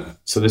gonna.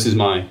 So this is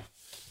my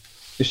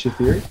Is your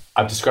theory?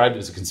 I've described it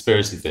as a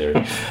conspiracy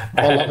theory.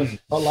 I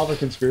love a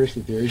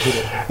conspiracy theory.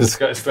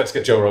 Let's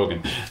get Joe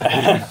Rogan.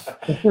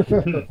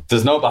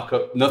 There's no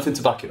backup, nothing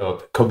to back it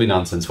up. It could be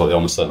nonsense, but it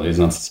almost certainly is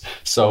nonsense.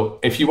 So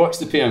if you watch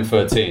the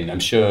PM13, I'm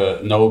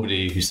sure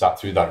nobody who sat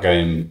through that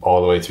game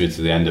all the way through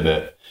to the end of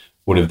it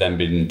would have then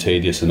been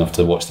tedious enough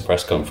to watch the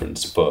press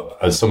conference. But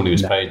as somebody who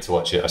was paid to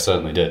watch it, I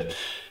certainly did.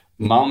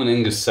 Mal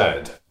Meninga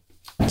said,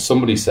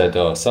 somebody said,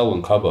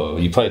 Selwyn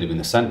Cobbo, you played him in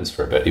the centres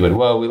for a bit. He went,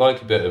 well, we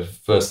like a bit of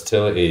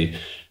versatility.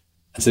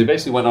 And so he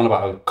basically went on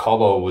about how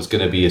Cobbo was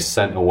going to be a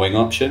centre wing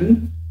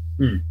option,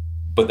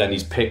 but then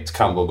he's picked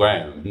Campbell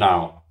Graham.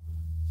 Now,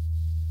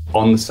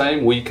 on the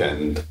same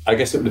weekend, I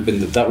guess it would have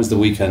been that was the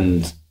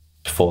weekend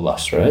before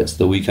last, right? It's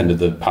the weekend of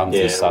the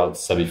Panthers South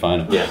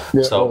semi-final. Yeah.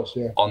 So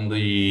on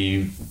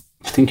the,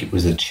 I think it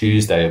was the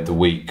Tuesday of the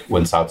week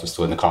when South was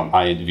still in the comp,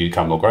 I interviewed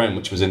Campbell Graham,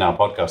 which was in our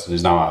podcast and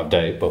is now out of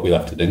date, but we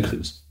left it in because it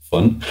was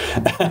fun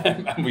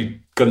and we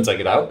couldn't take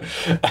it out.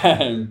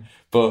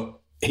 But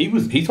he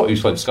thought he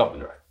was playing for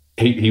Scotland, right?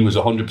 He was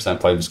 100%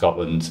 playing for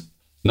Scotland.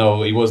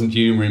 No, he wasn't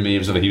humouring me. He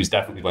was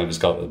definitely playing for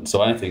Scotland.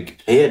 So I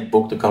think he had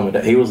booked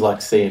accommodation. He was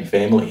like seeing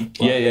family.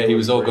 He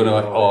was all going to.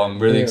 I'm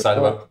really excited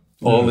about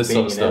all this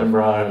sort of stuff.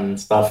 Edinburgh and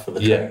stuff for the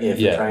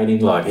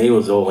training. Like he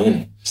was all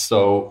in.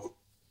 So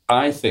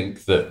I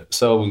think that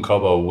Selwyn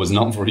Cobbo was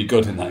not very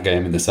good in that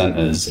game in the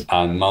centres,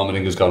 and Mal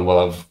Meninga's gone,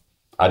 well,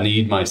 I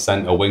need my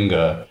centre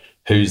winger.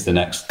 Who's the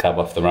next cab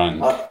off the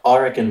rank? I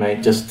reckon,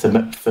 mate, just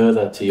to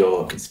further to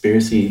your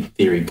conspiracy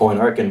theory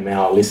point, I reckon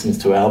Mal listens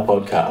to our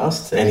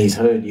podcast and he's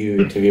heard you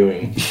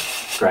interviewing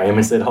Graham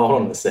and said, hold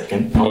on a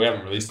second. Oh, we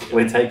haven't released it yet.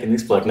 We're taking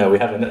this bloke. No, we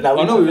haven't. No,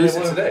 we released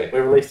it today. We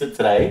released it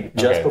today,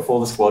 just before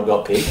the squad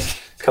got picked.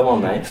 Come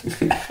on, mate.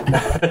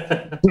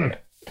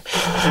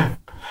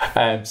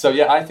 So,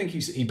 I think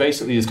he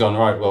basically has gone,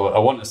 right, well, I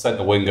want a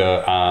centre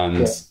winger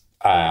and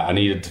I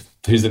needed,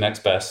 who's the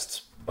next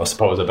best? I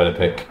suppose I better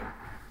pick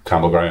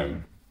Campbell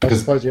Graham. I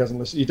suppose he hasn't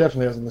listened. He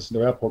definitely hasn't listened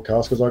to our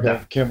podcast because I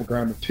gave Campbell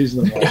Graham a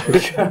pism last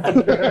week.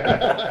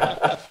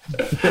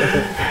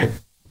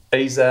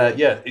 He's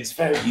it's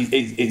very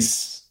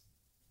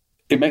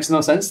it makes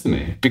no sense to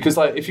me because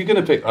like if you're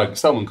going to pick like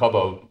Selwyn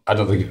Cobbo, I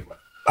don't think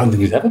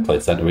he's ever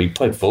played centre. He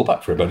played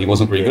fullback for it, but he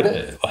wasn't really good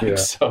at it.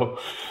 So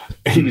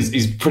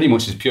he's pretty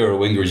much as pure a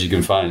winger as you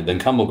can find. Then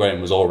Campbell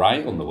Graham was all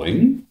right on the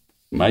wing.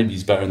 Maybe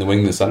he's better in the wing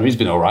than the centre. He's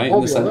been all right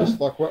in the centre.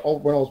 Like when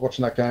I was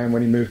watching that game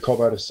when he moved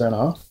Cobbo to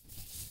centre,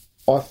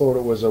 I thought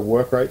it was a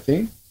work rate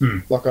thing.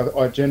 Like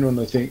I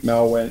genuinely think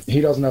Mel went,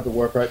 he doesn't have the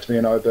work rate to be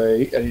an OB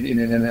in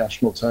an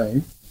international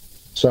team.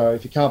 So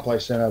if you can't play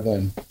centre,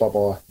 then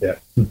bye-bye. Yeah.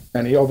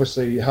 And he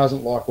obviously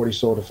hasn't liked what he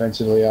saw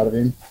defensively out of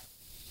him.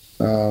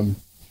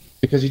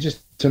 Because he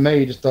just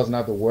doesn't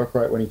have the work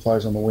rate when he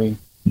plays on the wing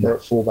or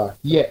at fullback.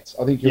 Yet,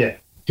 I think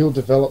he'll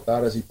develop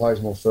that as he plays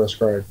more first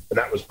grade. And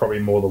that was probably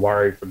more the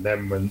worry from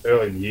them when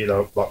early in the year,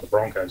 like the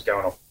Broncos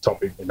going off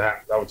topic in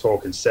that, they were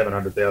talking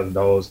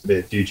 $700,000 to be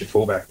a future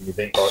fullback. And you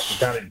think, like, you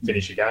can't even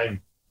finish a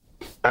game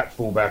at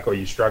fullback or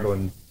you're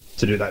struggling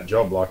to do that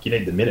job. Like, you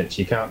need the minutes.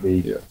 You can't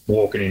be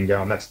walking in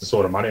going, that's the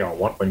sort of money I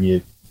want when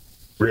you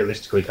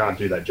realistically can't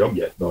do that job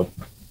yet. But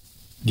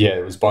yeah,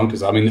 it was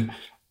bonkers. I mean,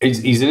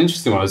 he's an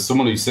interesting one. As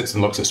someone who sits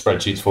and looks at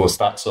spreadsheets full of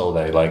stats all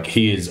day, like,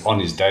 he is on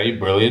his day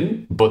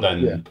brilliant, but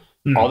then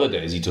other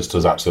days he just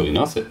does absolutely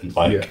nothing.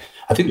 Like,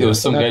 I think there was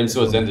some games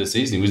towards the end of the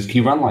season, he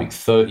ran like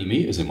 30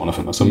 metres in one of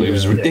them or something. It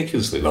was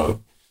ridiculously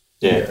low.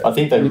 Yeah, I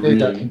think they need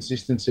that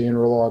consistency and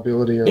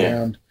reliability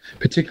around,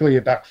 particularly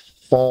your back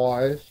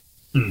five,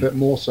 but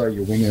more so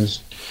your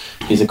wingers.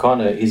 He's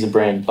a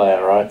brand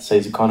player, right? So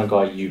he's the kind of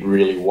guy you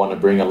really want to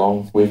bring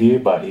along with you,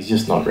 but he's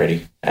just not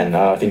ready. And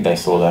I think they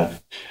saw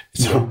that.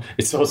 So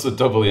it's also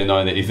doubly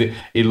annoying that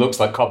he looks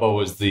like Cobbo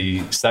was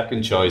the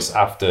second choice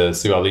after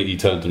Suaalii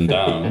turned him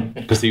down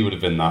because he would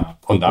have been that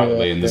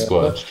undoubtedly in the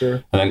squad. That's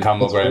true. And then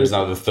Campbell Graham is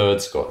now the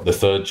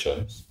third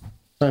choice.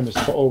 Same as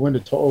Toto. When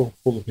did Toto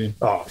pull the pin?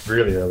 Oh,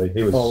 really early.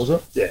 He was. Oh, was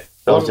it? Yeah.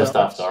 That was just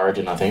after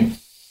Origin, I think.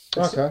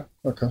 Okay.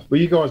 Were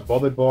you guys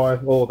bothered by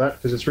all of that?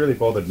 Because it's really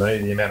bothered me,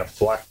 the amount of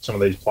flack some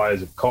of these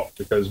players have copped,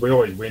 because we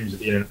always whinge that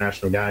the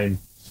international game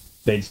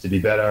needs to be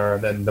better,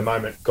 and then the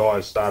moment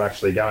guys start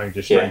actually going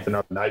to strengthen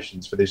other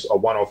nations for this a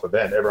one-off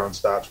event, everyone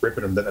starts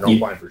ripping them that they're not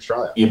playing for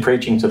Australia. You're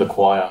preaching to the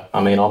choir.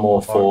 I mean, I'm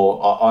all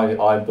for...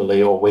 I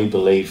believe, or we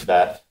believe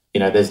that, you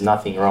know, there's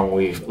nothing wrong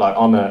with... Like,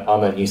 I'm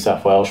a New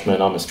South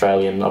Welshman, I'm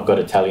Australian, I've got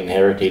Italian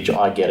heritage,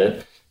 I get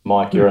it.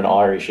 Mike, you're an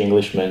Irish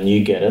Englishman,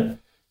 you get it.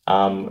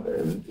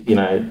 You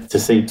know, to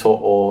see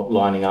To'o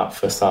lining up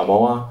for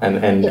Samoa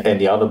and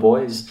the other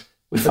boys,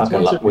 we love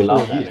that,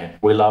 man.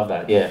 We love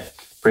that,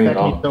 Bring it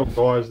on. You tell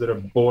guys that are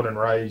born and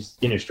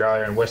raised in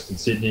Australia and Western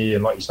Sydney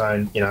and, like you're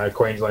saying, you know,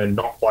 Queensland,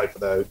 not play for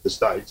the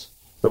States,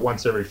 but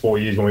once every 4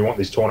 years when we want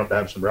this tournament to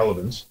have some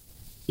relevance,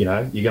 you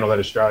know, you're going to let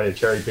Australia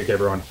cherry pick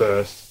everyone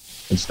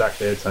first and stack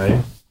their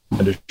team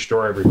and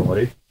destroy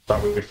everybody.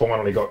 But we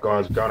finally got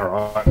guys going,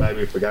 all right,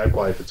 maybe if we go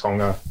play for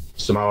Tonga,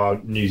 Samoa,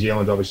 New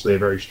Zealand obviously are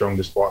very strong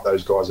despite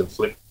those guys have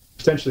flipped.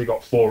 Potentially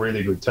got 4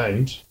 really good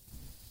teams.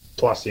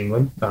 plus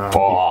England.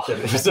 I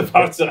was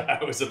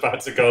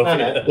about to go.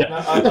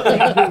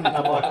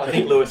 I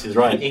think Lewis is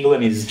right.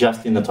 England is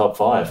just in the top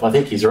 5. I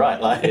think he's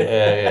right. Like,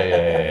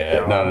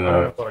 Yeah. No. I don't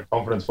have a lot of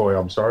confidence for you.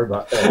 I'm sorry,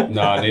 but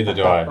No, neither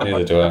do I.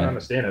 I don't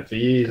understand it for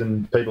years,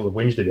 and people have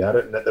whinged about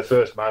it. And at the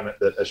first moment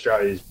that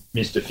Australia's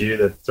missed a few,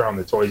 they're throwing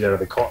the toys out of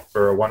the cot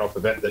for a one-off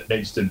event that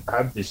needs to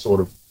have this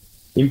sort of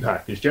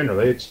impact. Because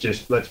generally, it's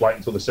just let's wait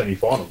until the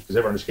semi-finals because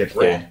everyone just gets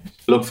ready. Yeah.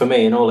 Look, for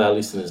me, and all our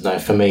listeners know,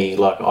 for me,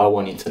 like I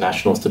want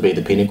internationals to be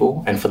the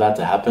pinnacle, and for that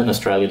to happen,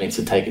 Australia needs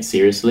to take it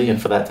seriously,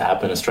 and for that to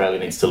happen, Australia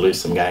needs to lose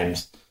some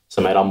games.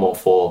 So, mate, I'm all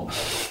for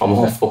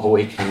a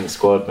week in the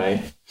squad,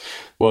 mate.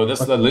 Well,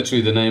 that's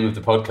literally the name of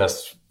the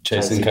podcast.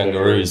 Chasing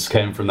Kangaroos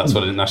came from that's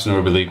what International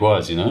Rugby League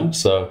was, you know.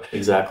 So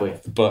exactly.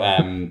 But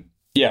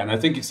yeah, and I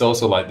think it's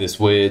also like this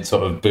weird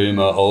sort of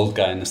boomer old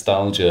guy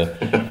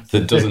nostalgia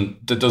that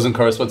doesn't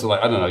correspond to,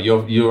 like, I don't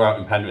know. You're out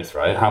in Penrith,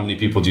 right? How many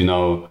people do you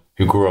know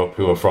who grew up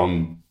who are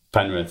from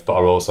Penrith but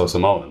are also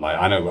Samoan? Like,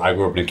 I know I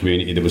grew up in a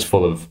community that was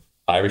full of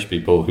Irish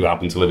people who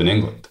happened to live in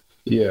England.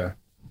 Yeah.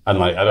 And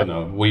like, I don't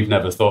know, we've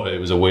never thought it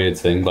was a weird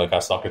thing. Like,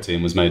 our soccer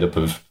team was made up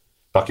of,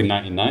 back in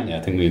 1990,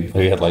 I think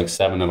we had like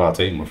 7 of our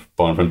team were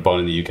born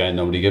in the UK and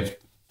nobody gave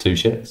 2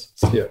 shits.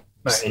 So. Yeah.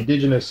 Mate,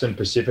 Indigenous and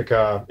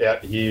Pacifica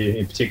out here,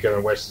 in particular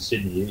in Western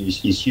Sydney,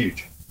 is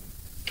huge.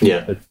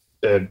 Yeah.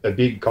 A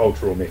big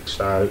cultural mix.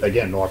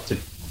 Again, like to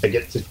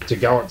get to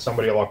go at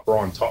somebody like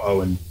Brian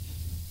Toto and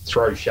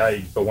throw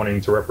shade for wanting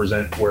to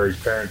represent where his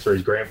parents or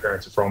his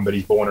grandparents are from, but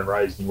he's born and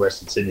raised in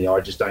Western Sydney, I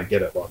just don't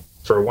get it. Like,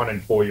 for a 1 in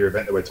 4 year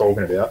event that we're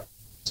talking about,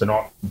 to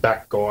not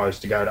back guys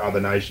to go to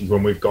other nations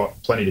when we've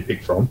got plenty to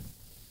pick from,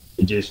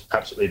 it just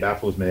absolutely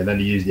baffles me. And then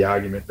to use the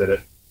argument that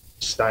it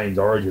stains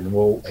Origin,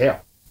 well,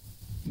 how?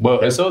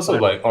 Well, it's also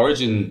like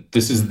Origin,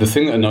 this is the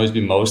thing that annoys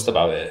me most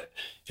about it,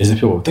 is that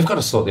people, they've got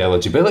to sort the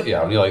eligibility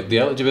out. And you're like, the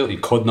eligibility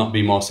could not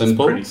be more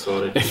simple. It's pretty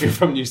sorted. If you're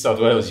from New South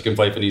Wales, you can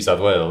play for New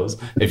South Wales.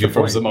 If you're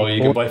from Samoa,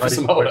 you can play for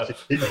Samoa.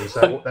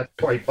 So that's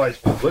why he plays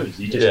for the Blues.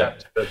 He just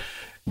happens to,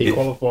 he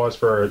qualifies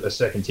for a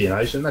second tier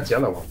nation. That's the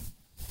other one.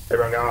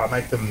 Everyone go,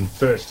 make them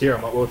first tier.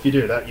 I'm like, well, if you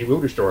do that, you will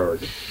destroy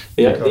Origin.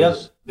 Yeah,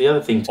 the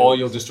other thing too, or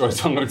you'll destroy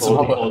Tonga and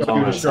Samoa.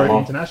 You'll destroy the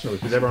internationals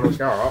because everyone will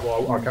go, all right,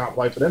 well, I can't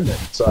play for them then.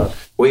 So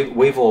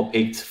we've all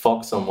picked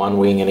Fox on one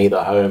wing and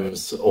either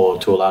Holmes or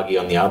Tuolagi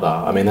on the other.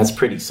 I mean, that's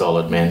pretty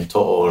solid, man,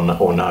 or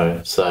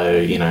no. So,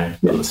 you know,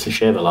 let's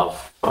share the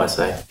love, I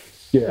say.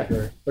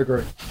 Yeah,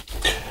 agree.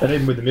 And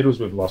even with the middles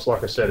we've lost,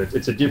 like I said,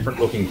 it's a different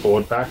looking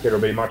forward pack.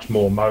 It'll be much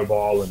more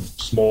mobile and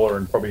smaller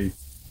and probably,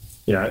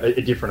 you know,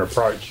 a different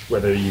approach.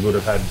 Whether you would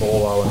have had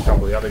Borlo and a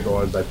couple of the other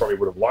guys, they probably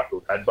would have liked to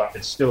have had, but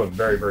it's still a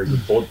very, very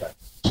good forward pack.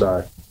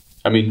 So,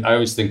 I mean, I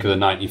always think of the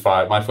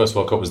 95. My first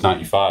World Cup was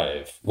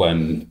 95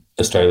 when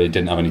Australia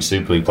didn't have any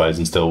Super League players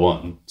and still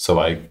won. So,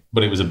 like,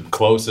 but it was a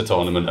closer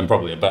tournament and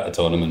probably a better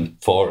tournament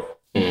for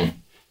it.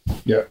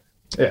 Yeah.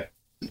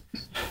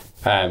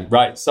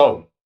 Right.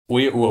 So,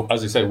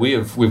 as I say,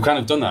 we've kind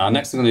of done that. Our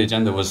next thing on the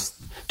agenda was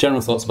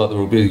general thoughts about the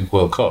Rugby League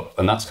World Cup,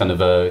 and that's kind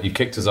of you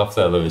kicked us off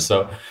there, Lewis.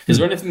 So, is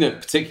there anything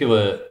that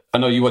particular? I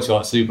know you watch a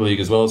lot of Super League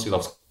as well,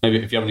 so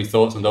maybe if you have any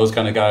thoughts on those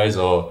kind of guys,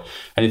 or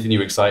anything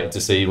you're excited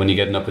to see when you're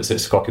getting up at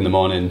 6 o'clock in the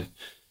morning.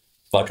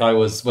 Like I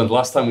was when the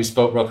last time we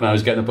spoke, Rock, and I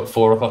was getting up at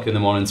 4 o'clock in the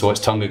morning to watch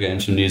Tonga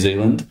games from New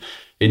Zealand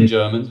in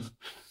German,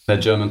 their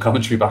German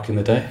commentary back in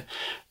the day.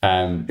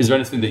 Is there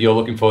anything that you're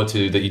looking forward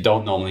to that you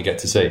don't normally get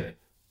to see?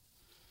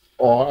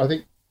 Oh, I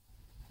think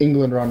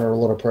England are under a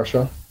lot of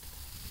pressure.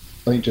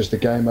 I think just the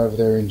game over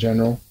there in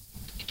general.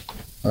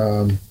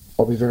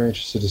 I'll be very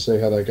interested to see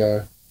how they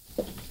go.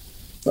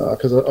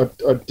 Because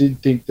I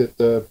did think that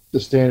the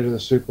standard of the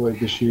Super League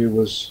this year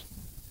was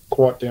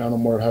quite down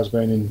on what it has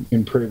been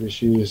in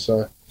previous years.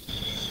 So,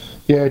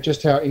 yeah,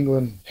 just how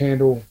England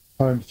handle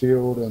home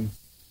field and,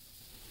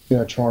 you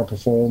know, try and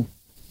perform.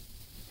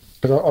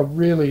 Because I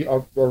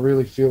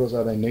really feel as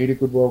though they need a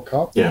good World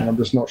Cup. Yeah. And I'm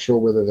just not sure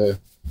whether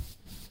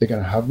they're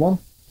going to have one.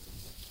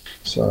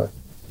 So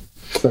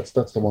that's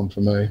the one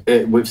for me.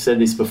 We've said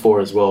this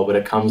before as well, but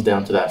it comes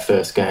down to that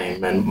first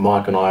game, and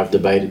Mike and I have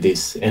debated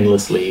this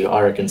endlessly.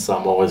 I reckon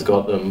Samoa's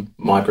got them.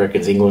 Mike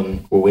reckons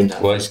England will win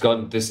that. Well, it's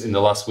got this in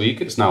the last week.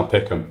 It's now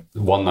 $1.90,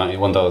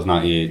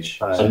 $1.90 each.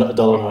 So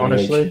 $1.90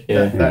 honestly, each.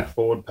 Yeah. that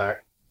forward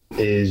pack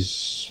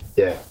is,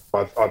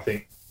 I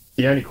think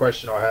the only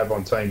question I have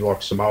on teams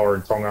like Samoa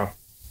and Tonga,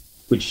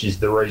 which is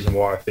the reason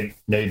why I think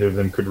neither of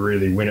them could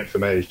really win it for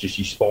me, is just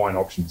your spine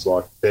options.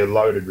 Like, they're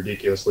loaded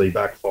ridiculously,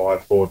 back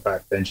 5, forward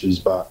pack benches,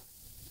 but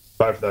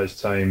both of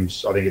those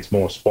teams, I think it's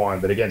more spine.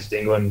 But against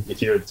England, if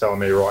you're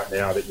telling me right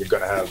now that you're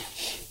going to have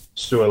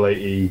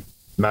Suoliti,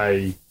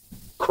 May,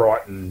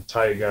 Crichton,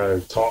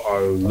 Tago,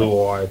 Toto,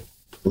 Luai,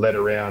 led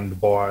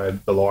around by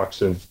the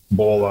likes of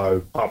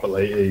Borlo,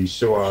 Papali'i,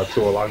 Sua,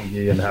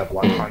 Tuolungi, and have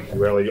like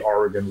Pungueli,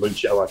 Oregon,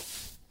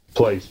 Lucello,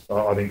 please,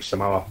 I think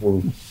Samoa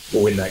will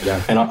win that game.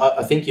 And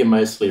I think you're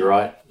mostly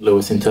right,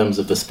 Lewis, in terms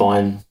of the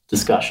spine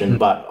discussion,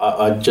 but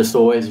I just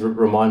always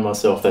remind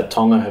myself that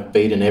Tonga have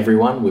beaten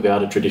everyone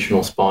without a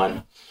traditional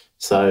spine.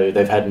 So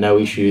they've had no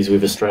issues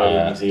with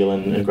Australia, New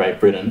Zealand and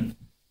Great Britain.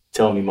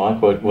 Tell me, Mike,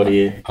 what are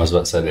you? I was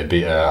about to say they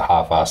beat a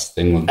half-assed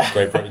England,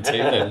 Great Britain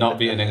team. They've not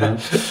beaten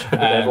England.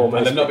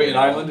 And they've not beaten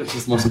Ireland, which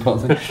is the most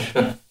important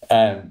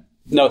thing.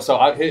 No, so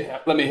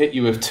let me hit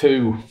you with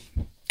two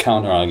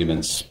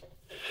counter-arguments.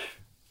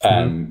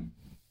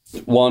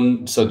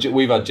 One, so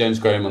we've had James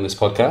Graham on this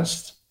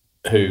podcast,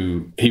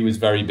 he was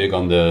very big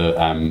on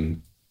the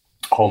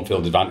home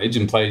field advantage,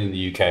 and playing in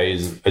the UK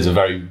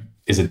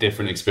is a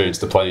different experience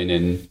to playing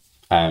in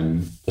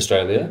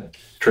Australia.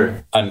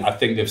 True. And I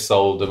think they've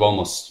sold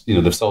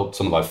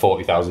something like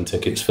 40,000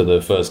 tickets for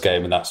the first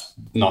game, and that's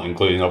not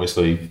including,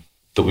 obviously,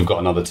 that we've got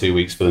another 2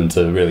 weeks for them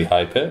to really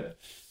hype it.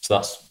 So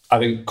I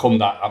think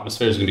that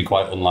atmosphere is going to be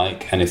quite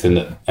unlike anything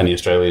that any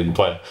Australian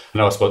player. I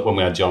know when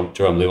we had Jerome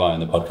Luai on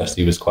the podcast,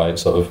 he was quite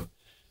sort of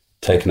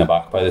taken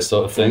aback by this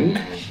sort of thing.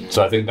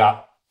 So I think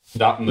that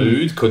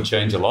mood could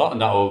change a lot,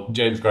 and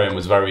James Graham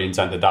was very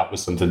intent that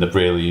was something that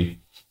really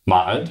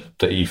mattered,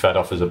 that he fed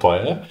off as a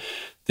player.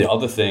 The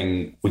other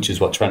thing, which is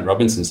what Trent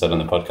Robinson said on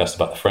the podcast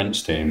about the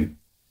French team,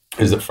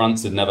 is that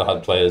France had never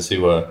had players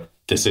who were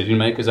decision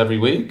makers every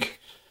week.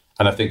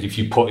 And I think if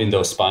you put in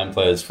those spine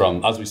players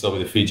from, as we saw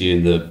with the Fiji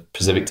in the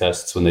Pacific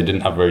tests, when they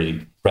didn't have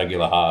very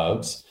regular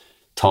halves,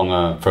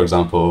 Tonga, for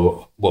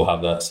example, will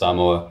have that.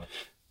 Samoa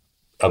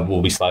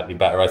will be slightly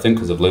better, I think,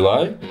 because of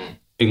Luai.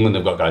 England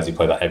have got guys who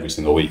play that every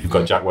single week. You've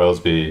got Jack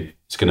Wellesby,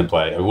 who's going to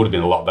play. It would have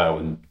been a lot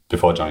better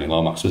before Johnny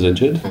Lomax was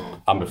injured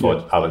and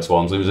before Alex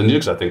Walmsley was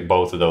injured, because I think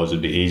both of those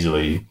would be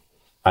easily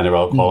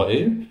NRL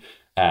quality.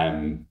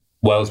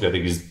 Wellesby, I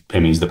think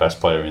he's the best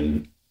player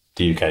in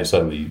the UK,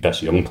 certainly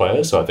best young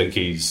player. So I think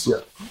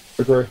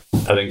agree.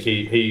 I think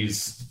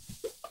he's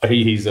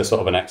a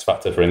sort of an X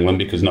factor for England,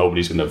 because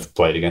nobody's going to have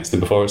played against him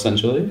before,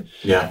 essentially.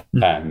 Yeah.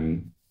 I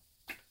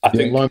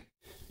think.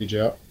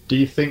 Do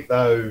you think,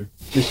 though,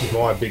 this is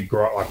my big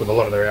gripe, like with a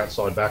lot of their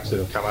outside backs that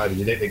have come over, do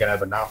you think they're going to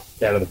have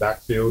enough out of the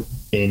backfield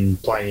in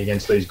playing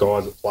against these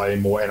guys that play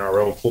more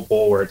NRL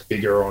football, where it's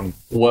bigger on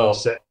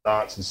set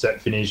starts and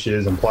set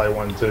finishes and play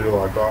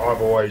 1-2? Like,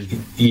 I've always...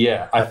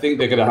 Yeah, I think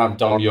they're going to have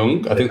Dom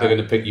Young. I think they're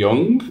going to pick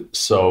Young.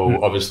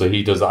 So, obviously,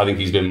 he does. I think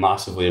he's been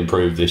massively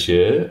improved this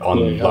year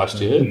on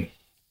last year.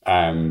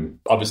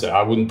 Obviously,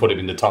 I wouldn't put him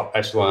in the top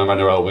echelon of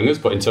NRL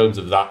wingers, but in terms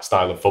of that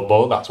style of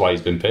football, that's why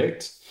he's been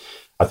picked.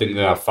 I think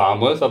they have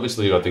Farmworth,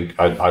 obviously. I think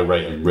I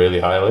rate him really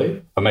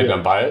highly. Or maybe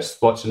I'm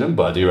biased watching him,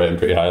 but I do rate him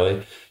pretty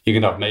highly. You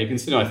can have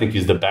Makinson, who I think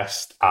is the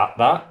best at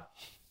that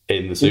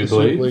in the Super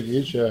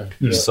League. Yeah.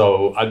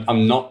 So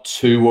I'm not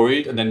too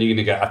worried. And then you're going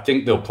to get, I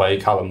think they'll play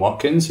Callum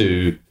Watkins,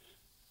 who...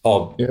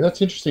 yeah,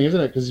 that's interesting, isn't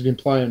it? Because he's been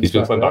playing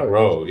back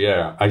row,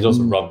 yeah. And he's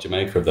also robbed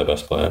Jamaica of their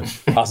best player,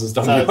 as has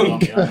done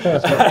Young.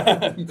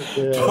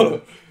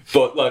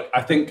 But look,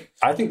 I think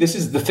this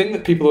is the thing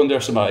that people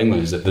underestimate about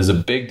England, is that there's a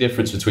big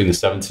difference between the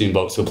 17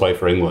 blokes who play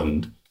for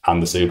England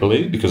and the Super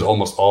League, because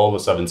almost all the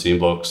 17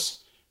 blokes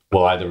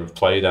will either have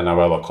played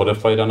NRL or could have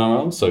played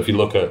NRL. So if you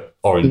look at,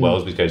 or in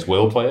Wellesby's case,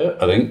 will play it,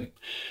 I think.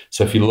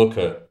 So if you look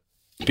at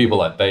people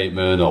like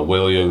Bateman or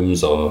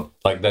Williams, or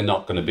like, they're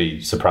not going to be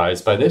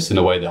surprised by this in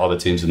a way that other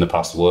teams in the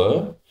past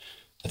were.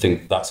 I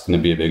think that's going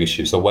to be a big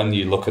issue. So when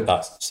you look at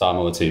that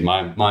Samoa team,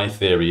 my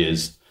theory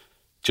is,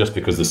 just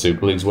because the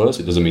Super League's worse,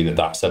 it doesn't mean that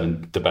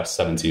the best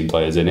 17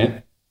 players in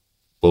it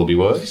will be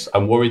worse.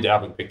 I'm worried they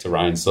haven't picked a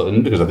Ryan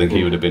Sutton, because I think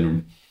he would have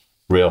been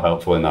real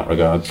helpful in that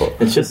regard. But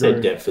it's just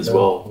their depth as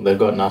well. They've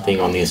got nothing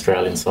on the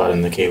Australian side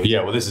and the Kiwis.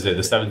 Yeah, well, this is it.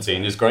 The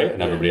 17 is great,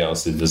 and everybody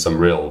else, there's some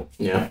real...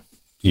 Yeah.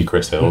 You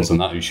Chris Hills and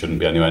that, who shouldn't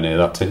be anywhere near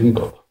that team.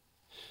 But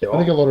I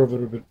think a lot of it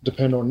would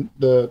depend on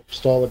the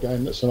style of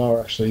game that Sonora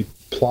actually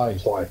play.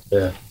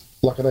 Yeah.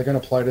 Like, are they going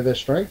to play to their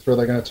strength, or are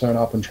they going to turn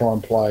up and try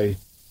and play,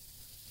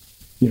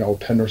 a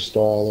Penrith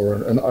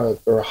style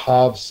or a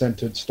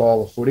half-centred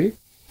style of footy?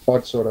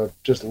 I'd sort of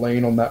just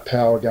lean on that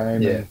power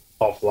game. Yeah,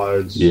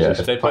 offloads. Yeah,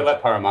 if they play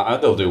like Parramatta,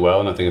 they'll do well.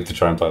 And I think if they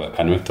try and play like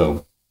Penrith,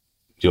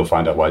 you'll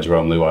find out why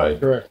Jerome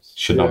Luai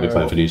should not be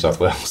playing for New South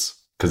Wales.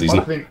 Because he's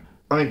not...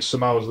 I think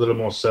Samoa's a little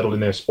more settled in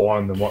their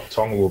spine than what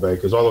Tonga will be,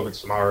 because I look at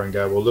Samoa and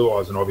go, well,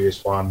 Luai's an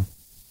obvious one.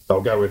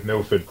 They'll go with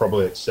Milford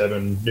probably at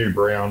 7. New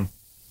Brown,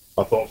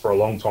 I thought for a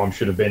long time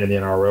should have been in the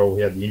NRL.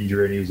 He had the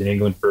injury and he was in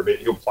England for a bit.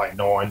 He'll play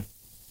 9.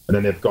 And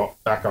then they've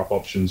got backup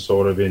options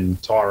sort of in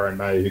Tyrone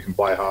May, who can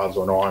play halves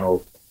or 9,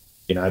 or,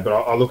 but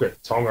I look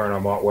at Tonga and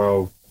I'm like,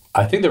 well...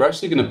 I think they're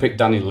actually going to pick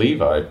Danny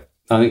Levi.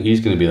 I think he's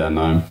going to be there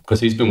now,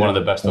 because he's been one of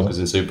the best hookers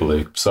in Super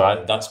League.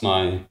 So that's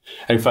my...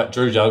 In fact,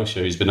 Drew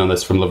Jalgishaw, who's been on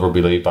this from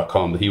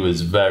LiveRugbyLeague.com, he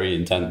was very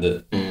intent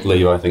that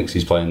Levi thinks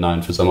he's playing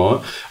 9 for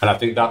Samoa. And I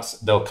think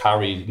they'll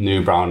carry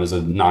New Brown as a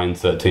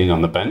 9-13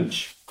 on the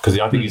bench, because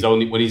I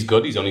think when he's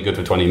good, he's only good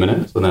for 20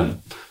 minutes, and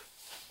then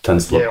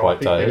tends to look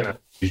quite tired.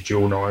 Use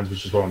dual 9s,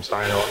 which is what I'm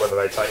saying. Like, whether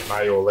they take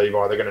May or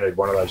Levi, they're going to need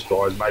one of those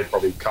guys. May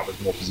probably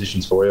covers more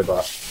positions for you,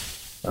 but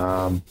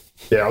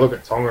I look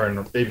at Tonga,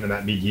 and even in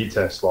that mid-year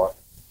test, like,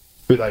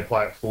 who they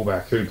play at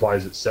fullback, who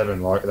plays at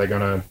 7, like, are they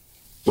going to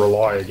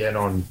rely again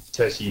on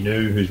Tessie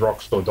New, who's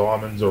rocks or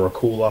diamonds, or a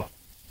Cooler?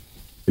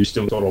 who's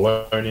still sort of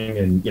learning,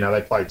 and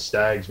they played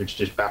Stags, which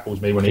just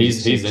baffles me when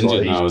he's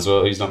injured now as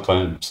well. He's not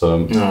playing,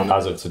 so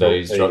as of today,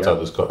 he's dropped out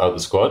the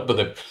squad.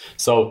 But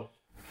so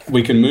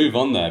we can move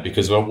on there,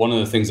 because one of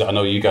the things that I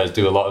know you guys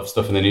do a lot of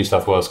stuff in the New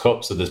South Wales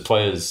Cup. So there's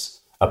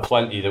players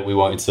aplenty that we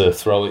wanted to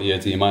throw at you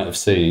that you might have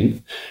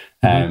seen.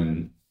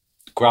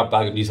 Grab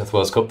bag of New South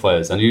Wales Cup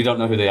players, and you don't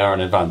know who they are in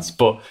advance.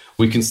 But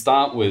we can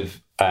start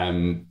with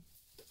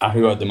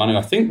who had the man who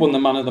I think won the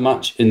man of the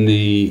match in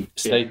the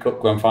State Cup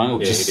Grand Final,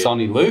 which is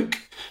Sonny Luke.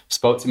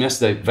 Spoke to him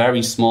yesterday.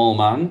 Very small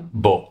man,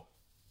 but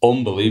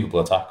unbelievable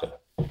attacker.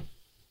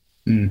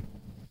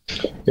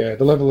 Yeah,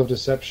 the level of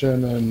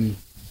deception and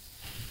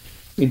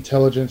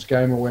intelligence,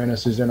 game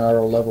awareness is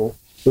NRL level.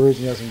 The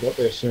reason he hasn't got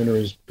there sooner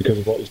is because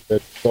of what he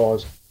said,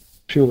 size,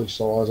 purely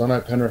size. I know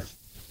Penrith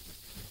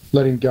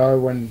let him go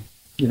when,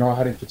 I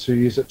had him for 2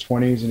 years at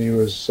 20s, and he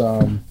was,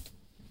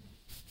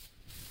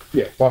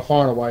 by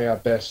far and away our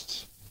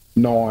best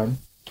 9.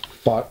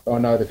 But I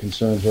know the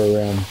concerns were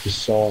around his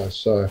size.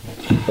 So I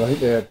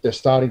think they're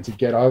starting to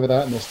get over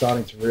that, and they're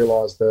starting to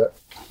realise that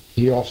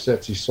he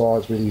offsets his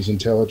size with his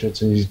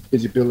intelligence and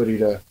his ability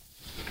to,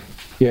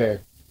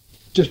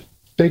 just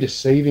be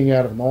deceiving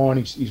out of 9.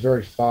 He's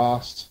very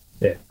fast.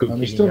 Yeah, good.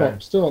 He's still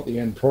not the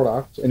end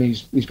product, and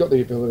he's got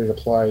the ability to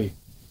play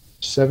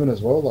 7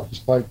 as well. Like, he's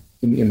played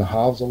in the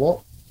halves a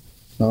lot.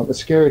 It's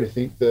scary to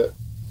think that,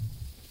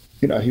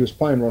 he was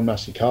playing Ron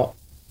Massey Cup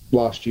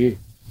last year.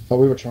 But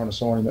we were trying to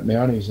sign him at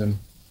Mounties,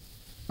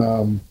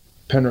 and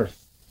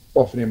Penrith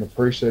offered him a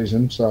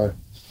pre-season, so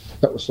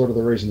that was sort of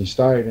the reason he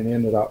stayed, and he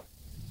ended up,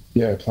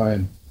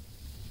 playing,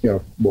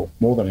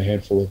 more than a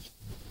handful of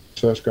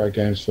first grade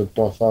games for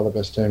by far the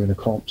best team in the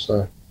comp.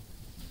 So,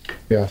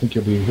 I think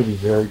he'll be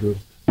very good.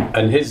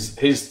 And his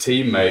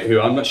teammate,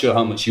 who I'm not sure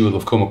how much you will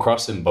have come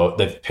across him, but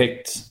they've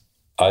picked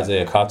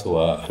Isaiah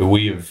Katoa, who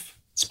we have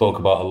spoke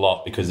about a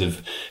lot because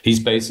he's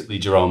basically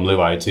Jerome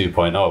Luai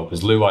 2.0,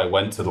 because Luai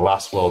went to the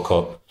last World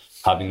Cup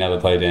having never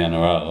played in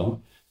NRL.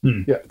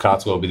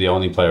 Katoa will be the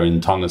only player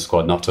in Tonga's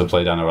squad not to have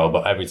played NRL,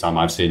 but every time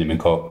I've seen him in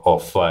Cup or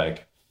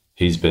flag,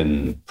 he's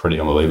been pretty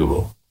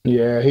unbelievable.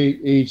 Yeah,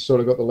 he sort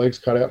of got the legs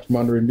cut out from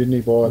under him, didn't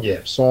he,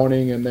 by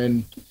signing, and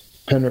then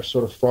Penrith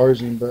sort of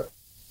froze him. But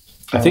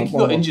I think he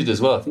got injured as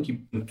well. I think he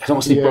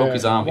broke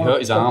his arm. He hurt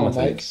his arm, I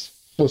think.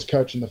 Was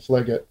coaching the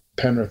flag at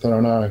Penrith, and I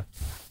know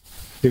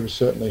he was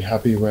certainly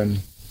happy when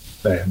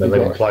they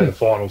let him play the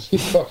finals. He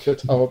got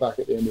Katoa back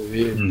at the end of the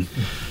year,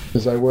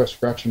 because they were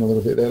scratching a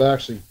little bit there. They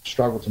actually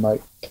struggled to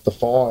make the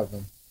 5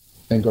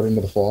 and got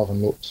into the 5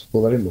 and looked,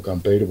 well, they didn't look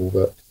unbeatable,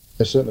 but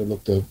they certainly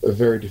looked a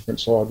very different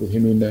side with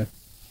him in there.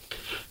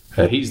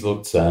 He's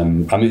looked, I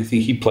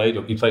think he played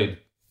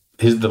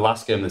the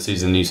last game of the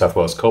season in the New South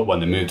Wales Cup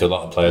when they moved a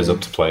lot of players up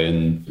to play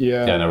in the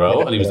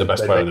NRL, and he was the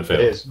best player in the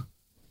field.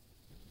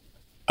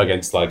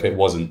 Against, it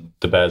wasn't,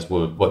 the Bears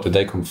were, did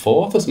they come 4th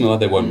or something like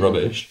that? They weren't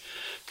rubbish.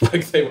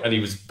 And he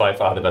was by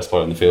far the best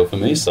player in the field for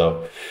me.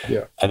 So,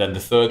 And then the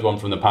third one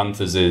from the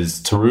Panthers is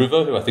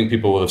Taruva, who I think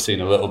people will have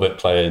seen a little bit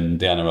play in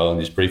the NRL in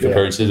his brief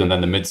appearances, and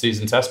then the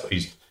mid-season test, but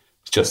he's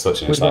just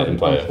such an exciting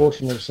player.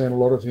 Unfortunately, we've seen a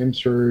lot of him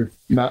through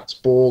Matt's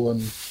ball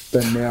and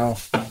then now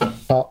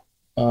up.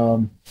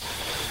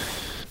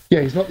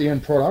 He's not the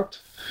end product.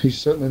 He's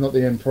certainly not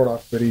the end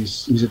product, but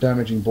he's a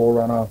damaging ball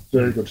runner,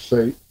 very good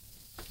feet,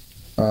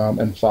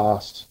 and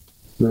fast,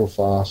 real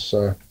fast.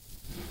 So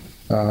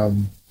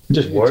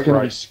just it's going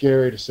to be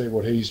scary to see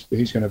what he's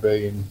going to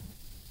be in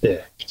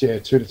 2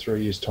 to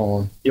 3 years'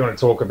 time. You want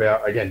to talk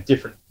about, again,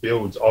 different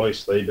builds,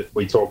 obviously, but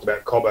we talked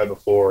about Cobbo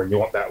before, and you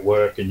want that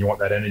work and you want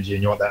that energy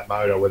and you want that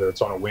motor, whether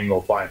it's on a wing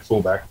or playing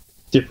fullback.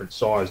 Different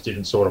size,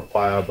 different sort of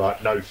player,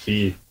 but no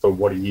fear for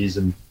what he is,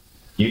 and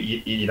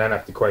you don't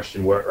have to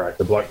question work rate.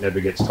 The bloke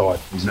never gets tired.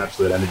 He's an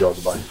absolute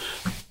energizer bunny.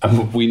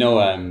 And we know,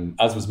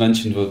 as was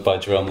mentioned by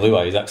Jerome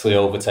Luai, he's actually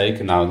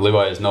overtaken now.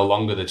 Luai is no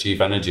longer the chief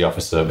energy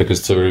officer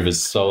because Taruva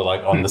is so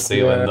on the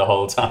ceiling the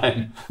whole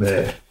time.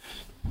 Yeah,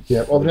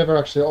 I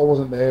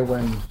wasn't there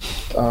when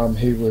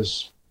he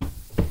was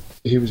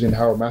in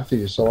Harold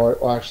Matthews, so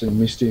I actually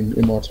missed him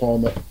in my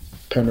time at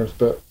Penrith.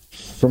 But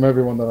from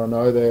everyone that I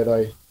know there,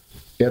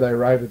 they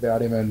rave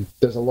about him, and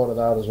there's a lot of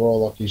that as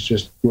well. He's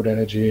just good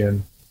energy,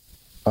 and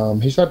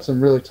he's had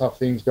some really tough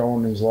things going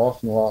on in his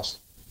life in the last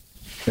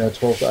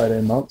 12 to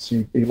 18 months.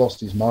 He lost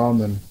his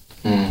mum, and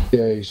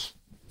he's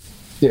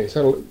had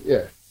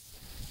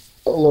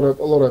a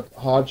lot of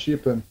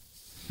hardship, and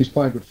he's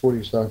playing good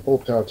footy, so all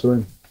power to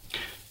him.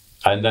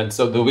 And then,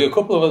 so there'll be a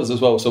couple of others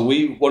as well. So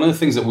one of the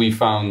things that we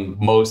found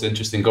most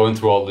interesting going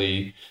through all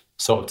the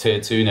sort of tier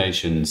 2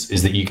 nations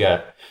is that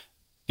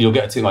you'll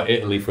get a team like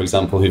Italy, for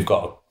example, who've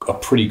got a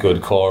pretty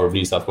good core of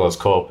New South Wales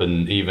Cup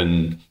and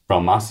even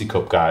Ron Massey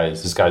Cup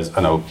guys. This guy's,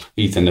 I know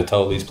Ethan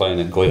Natoli's playing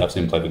at Glebe. I've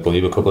seen him play for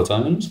Glebe a couple of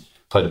times.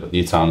 Played up at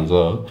Newtown as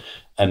well.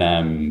 And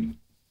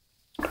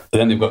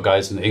then they've got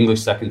guys in the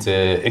English second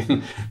tier,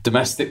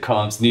 domestic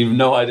comps, and you've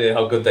no idea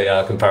how good they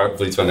are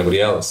comparatively to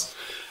anybody else.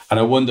 And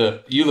I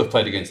wonder, you'll have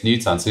played against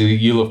Newtown, so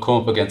you'll have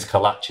come up against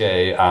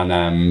Kalache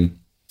and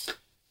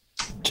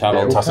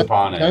Chavo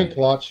Tasapane.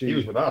 Kalache, he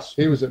was with us.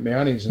 He was at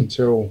Mounties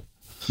until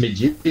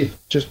Mid-year.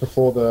 just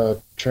before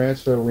the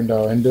transfer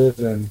window ended,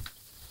 and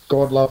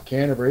God love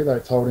Canterbury. They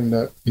told him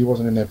that he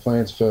wasn't in their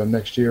plans for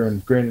next year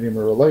and granted him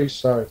a release.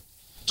 So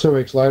 2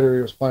 weeks later,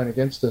 he was playing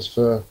against us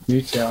for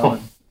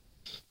Newtown.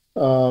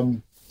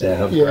 Really,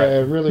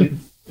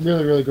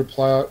 really good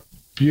player.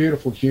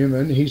 Beautiful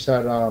human. He's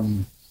had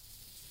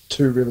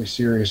 2 really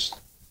serious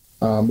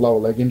lower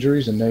leg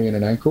injuries, a knee and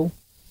an ankle.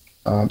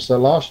 So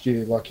last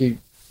year, like he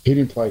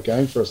didn't play a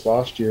game for us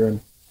last year, and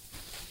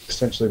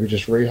essentially we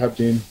just rehabbed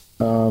him.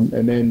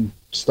 And then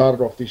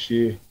started off this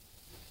year.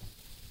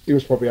 He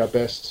was probably our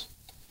best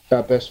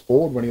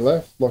forward when he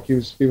left. Like he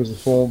was the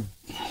form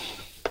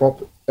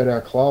prop at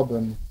our club,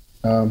 and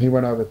he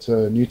went over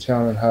to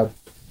Newtown and had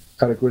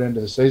a good end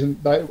of the season.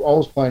 I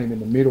was playing him in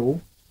the middle.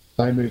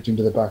 They moved him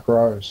to the back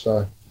row.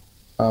 So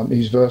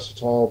he's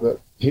versatile, but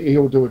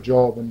he'll do a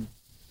job, and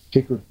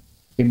he could,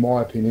 in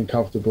my opinion,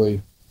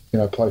 comfortably,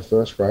 play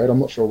first grade. I'm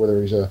not sure whether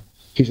he's a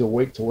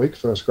week-to-week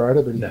first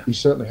grader, but he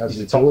certainly has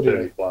the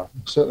ability.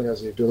 Certainly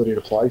has the ability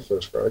to play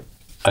first grade.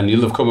 And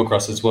you'll have come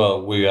across as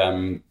well.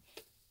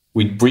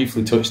 We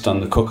briefly touched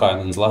on the Cook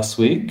Islands last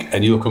week,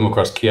 and you'll come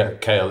across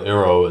Kale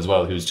Iro as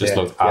well, who's just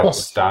looked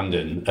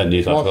outstanding at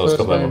New South Wales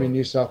Cup level. My first game in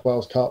New South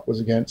Wales Cup was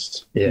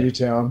against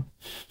Newtown,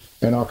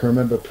 and I can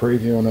remember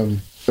previewing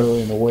him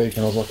early in the week,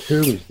 and I was like,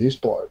 "Who is this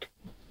bloke?"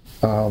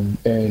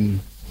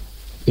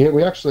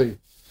 We actually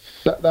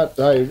that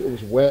day it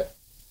was wet.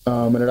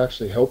 And it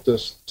actually helped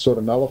us sort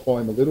of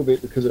nullify him a little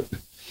bit, because it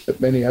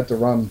meant he had to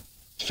run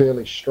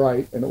fairly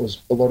straight, and it was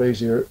a lot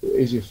easier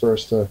for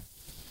us to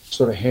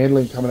sort of handle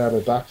him coming out of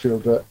the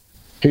backfield. But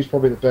he's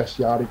probably the best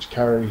yardage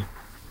carry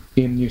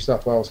in New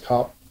South Wales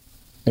Cup,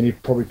 and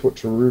you'd probably put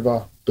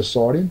Taruva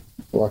beside him.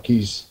 Like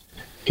he's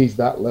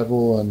that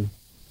level, and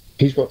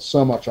he's got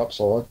so much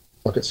upside.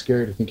 Like it's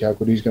scary to think how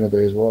good he's going to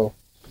be as well.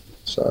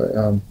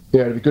 So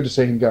it'd be good to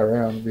see him go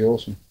around. It'd be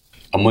awesome.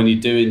 And when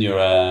you're doing your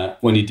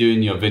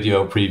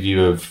video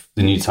preview of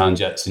the Newtown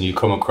Jets and you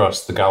come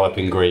across the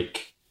galloping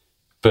Greek,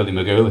 Billy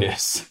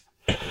Magoulias,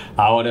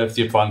 how on earth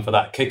do you plan for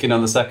that? Kicking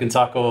on the second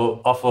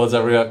tackle, offloads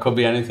everywhere, could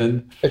be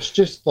anything. It's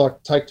just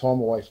like, take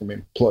time away from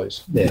him,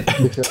 please. Yeah.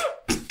 Because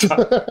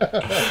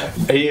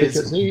he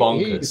is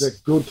bonkers. He's a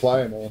good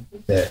player, man.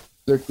 Yeah.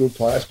 He's a good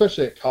player,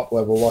 especially at cup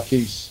level. Like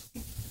he's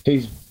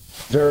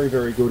very,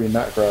 very good in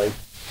that grade.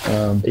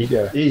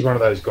 He's one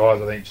of those guys,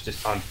 I think, it's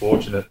just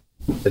unfortunate.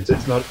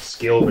 It's not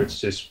skill, but it's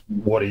just,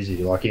 what is he?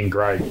 Like in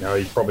grade,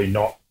 he's probably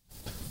not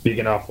big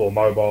enough or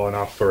mobile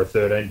enough for a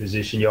 13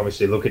 position. You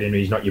obviously look at him,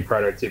 he's not your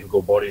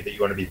prototypical body that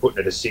you want to be putting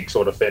at a 6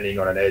 or defending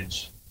on an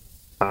edge.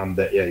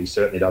 He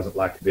certainly doesn't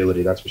lack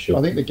ability, that's for sure.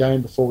 I think the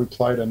game before we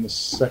played him the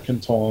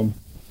second time,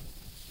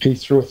 he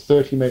threw a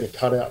 30-metre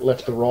cutout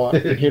left to right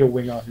and hit a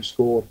winger who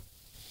scored.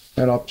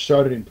 And I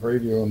showed it in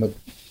preview, and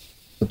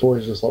the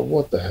boys were just like,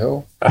 what the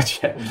hell?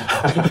 What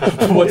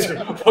do you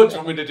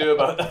want me to do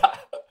about that?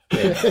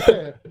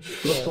 Yeah.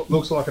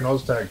 Looks like an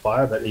Oztag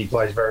player, but he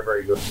plays very,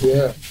 very good.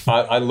 Yeah.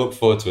 I look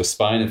forward to a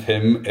spine of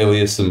him,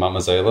 Ilias and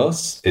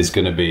Mamazelos is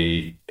going to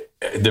be...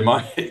 they're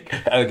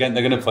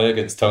going to play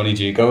against Tony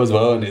Gigo as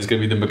well, and it's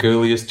going to be the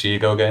Magoulias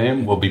Gigo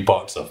game. Will be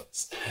box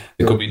office.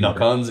 It could be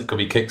knock-ons, it could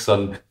be kicks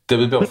on.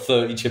 There'll be about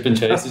 30 chip and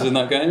chases in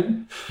that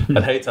game.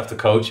 I'd hate to have to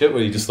coach it,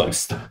 where you just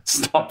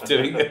stop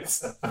doing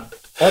it.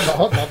 I'd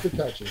love to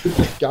coach him.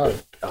 Go.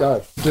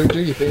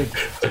 Do your thing.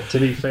 To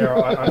be fair,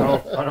 I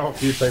know a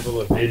few people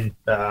have been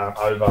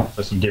over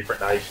for some different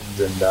nations,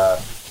 and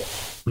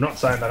I'm not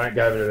saying they don't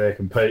go over to there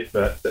compete,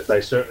 but they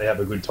certainly have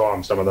a good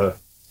time, some of the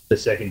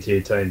second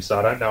tier teams. So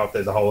I don't know if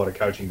there's a whole lot of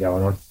coaching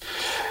going on.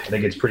 I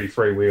think it's pretty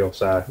freewheel,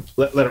 so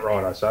let it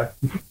ride, I say.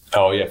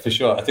 Oh yeah, for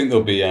sure. I think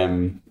there'll be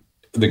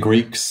the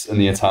Greeks and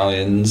the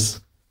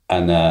Italians,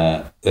 and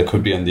there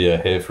could be India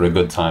here for a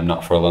good time,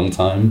 not for a long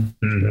time.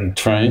 Mm-hmm.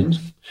 Trained.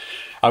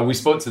 We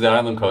spoke to the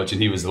island coach,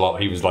 and he was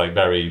like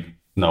very,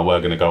 no, we're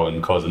going to go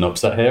and cause an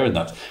upset here, and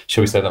that,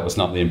 shall we say, that was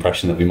not the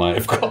impression that we might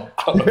have got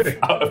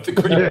out of the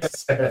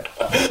Greeks.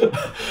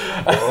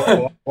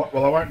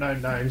 Well, I won't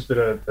name names, but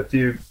a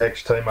few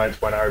ex-teammates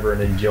went over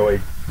and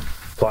enjoyed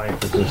playing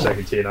for some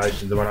second-tier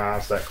nations, and when I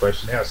asked that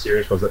question, how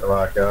serious was it?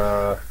 Like,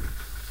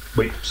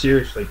 we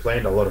seriously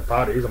planned a lot of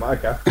parties. I'm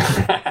like,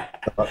 okay.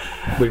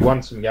 We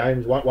won some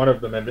games. One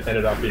of them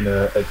ended up in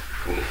a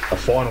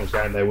finals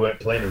game they weren't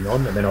planning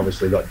on, and then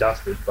obviously got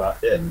dusted. But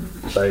yeah,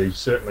 they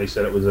certainly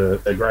said it was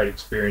a great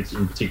experience.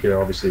 In particular,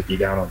 obviously, if you're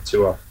going on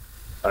tour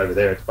over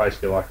there, it's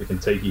basically like a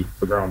Kentucky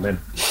for grown men.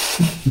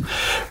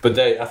 But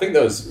I think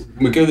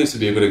Magoulias would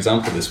be a good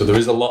example of this, where there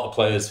is a lot of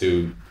players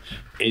who,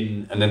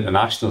 in an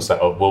international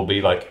setup, will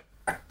be like,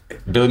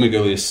 Billy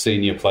Magoulias,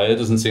 senior player,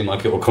 doesn't seem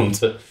like it will come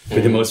to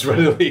be the most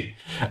readily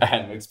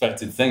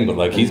expected thing, but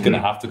like he's going to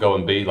have to go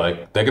and be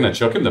like, they're going to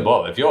chuck him the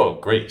ball. If you're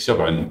Greece, you're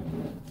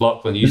going,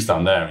 Lachlan, you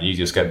stand there and you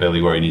just get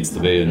Billy where he needs to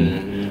be,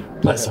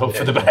 and let's hope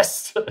for the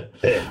best.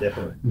 Yeah,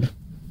 definitely.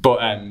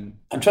 But I'm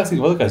trying to think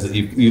of other guys that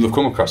you'll have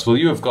come across. Well,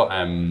 you have got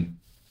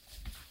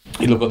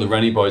you look at the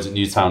Rennie boys at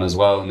Newtown as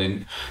well, and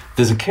then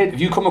there's a kid.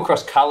 Have you come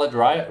across Khaled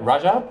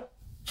Rajab?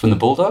 from the I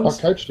Bulldogs?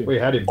 coached him. We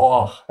had him.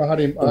 Oh, I had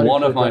him.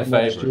 one of for a my game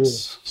last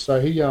favourites. year. So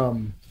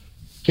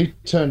he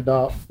turned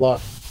up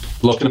like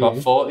Looking about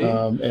 40.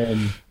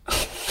 and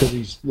because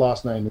his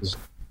last name is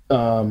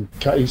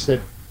he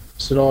said,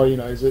 oh,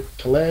 is it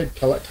Khaled?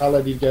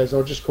 Khaled. He goes,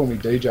 oh, just call me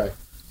DJ. I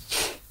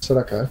said,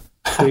 okay,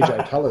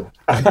 DJ Khaled.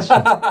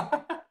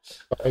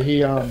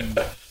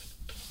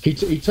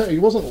 He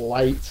wasn't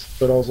late,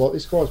 but I was like,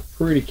 this guy's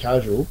pretty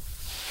casual.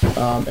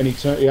 And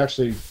he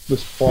actually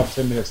was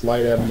 5-10 minutes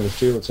late out into the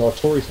field, so I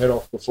tore his head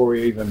off before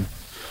he even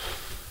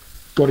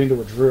got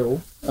into a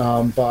drill.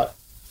 But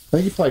I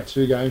think he played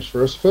 2 games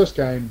for us. First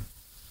game,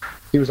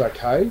 he was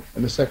okay,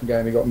 and the second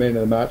game he got man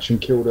of the match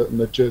and killed it, and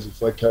the Jersey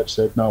flag coach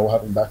said, no, we'll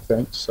have him back,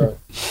 thanks. So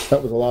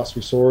that was the last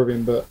we saw of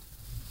him. But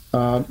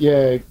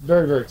very,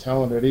 very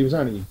talented. He was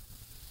only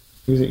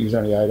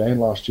 18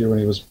 last year when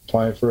he was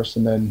playing for us,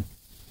 and then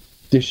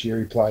this year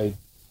he played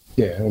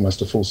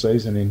almost a full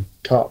season in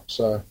Cup.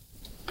 So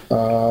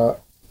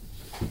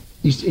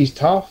he's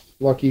tough.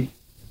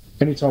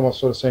 Anytime I've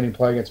sort of seen him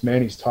play against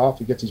man, he's tough.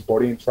 He gets his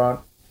body in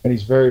front, and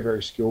he's very,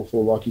 very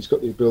skillful. Like, he's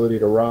got the ability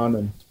to run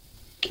and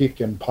kick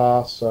and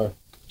pass. So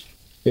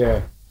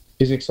yeah,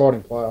 he's an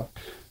exciting player.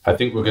 I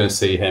think we're going to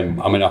see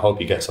him. I mean, I hope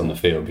he gets on the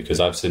field, because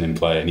I've seen him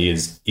play, and you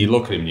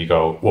look at him and you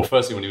go, well,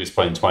 firstly, when he was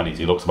playing 20s,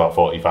 he looks about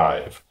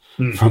 45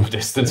 from a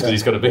distance, because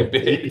he's got a big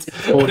beard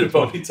and a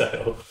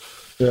ponytail.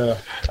 Yeah.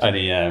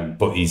 And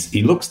but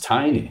he looks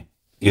tiny.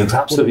 He looks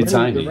absolutely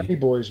tiny. The Rennie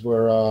boys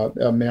were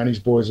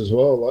Mounties boys as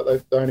well.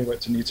 Like, they only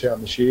went to Newtown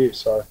this year,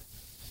 so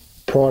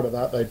prior to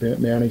that, they'd been at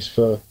Mounties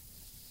for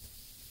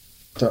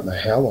I don't know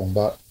how long,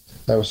 but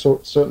they were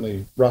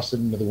certainly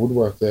rusted into the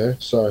woodwork there.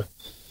 So,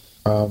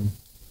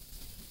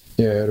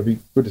 it'll be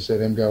good to see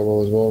them go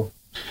well as well.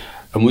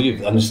 And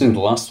I'm just thinking the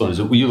last one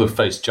will you have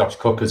faced Josh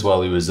Cook as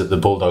well, who was at the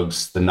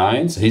Bulldogs, the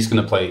Nines. He's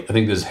going to play, I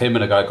think there's him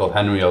and a guy called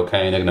Henry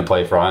O'Kane, they're going to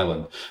play for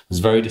Ireland. I was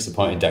very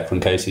disappointed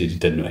Declan Casey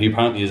didn't. He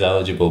apparently is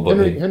eligible. But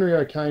Henry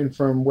O'Kane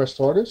from West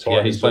Tigers?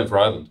 Yeah, he's playing for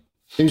Ireland.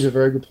 He's a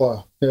very good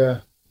player,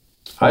 yeah.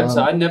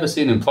 I'd never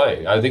seen him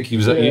play. I think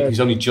he's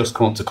only just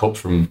come up to Cup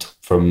from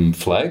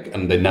Flegg,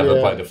 and they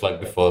never played a Flegg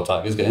before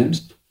Tigers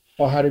games.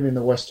 I had him in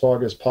the West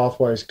Tigers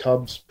Pathways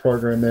Cubs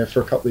program there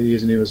for a couple of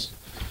years, and he was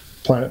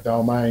playing at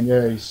Balmain.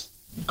 Yeah, he's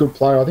a good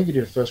player. I think he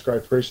did a first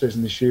grade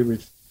preseason this year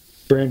with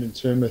Brandon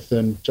Turmouth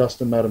and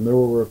Justin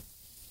Matamua were a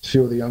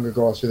few of the younger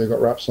guys who they got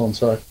raps on.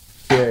 So,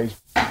 yeah, he's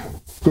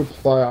good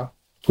player.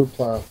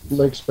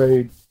 Leg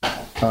speed,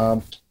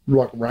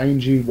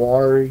 rangy,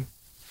 wiry,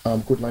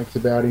 good length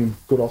about him,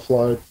 good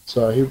offload.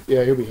 So,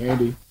 he'll be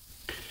handy.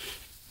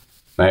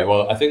 Mate,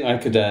 well, I think I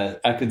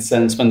could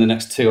spend the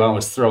next 2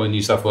 hours throwing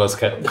New South Wales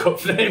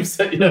Cup names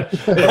at you,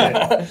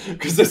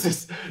 because this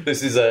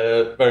is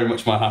very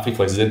much my happy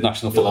place. Is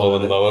international football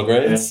in the lower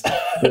grades.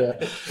 Yeah.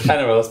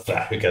 NRL's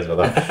who cares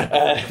about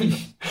that?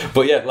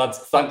 But yeah, lads,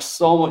 thanks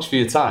so much for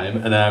your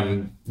time,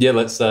 and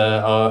let's.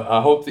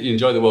 I hope that you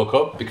enjoy the World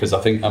Cup, because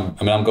I think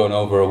I'm going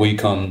over a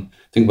week on.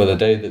 I think by the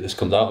day that this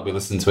comes out, I'll be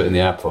listening to it in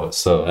the airport.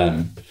 So.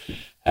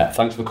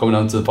 Thanks for coming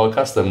on to the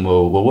podcast, and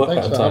we'll work out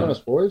a time. Thanks for having us,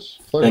 boys.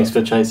 Pleasure. Thanks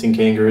for chasing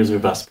kangaroos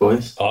with us,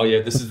 boys. Oh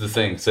yeah, this is the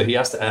thing. So he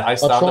has to. I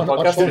start the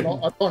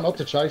podcast. I try not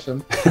to chase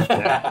him.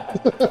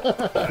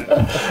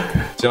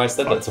 So I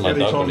said that to my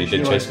dog when he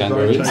did chase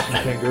kangaroos.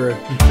 Kangaroo.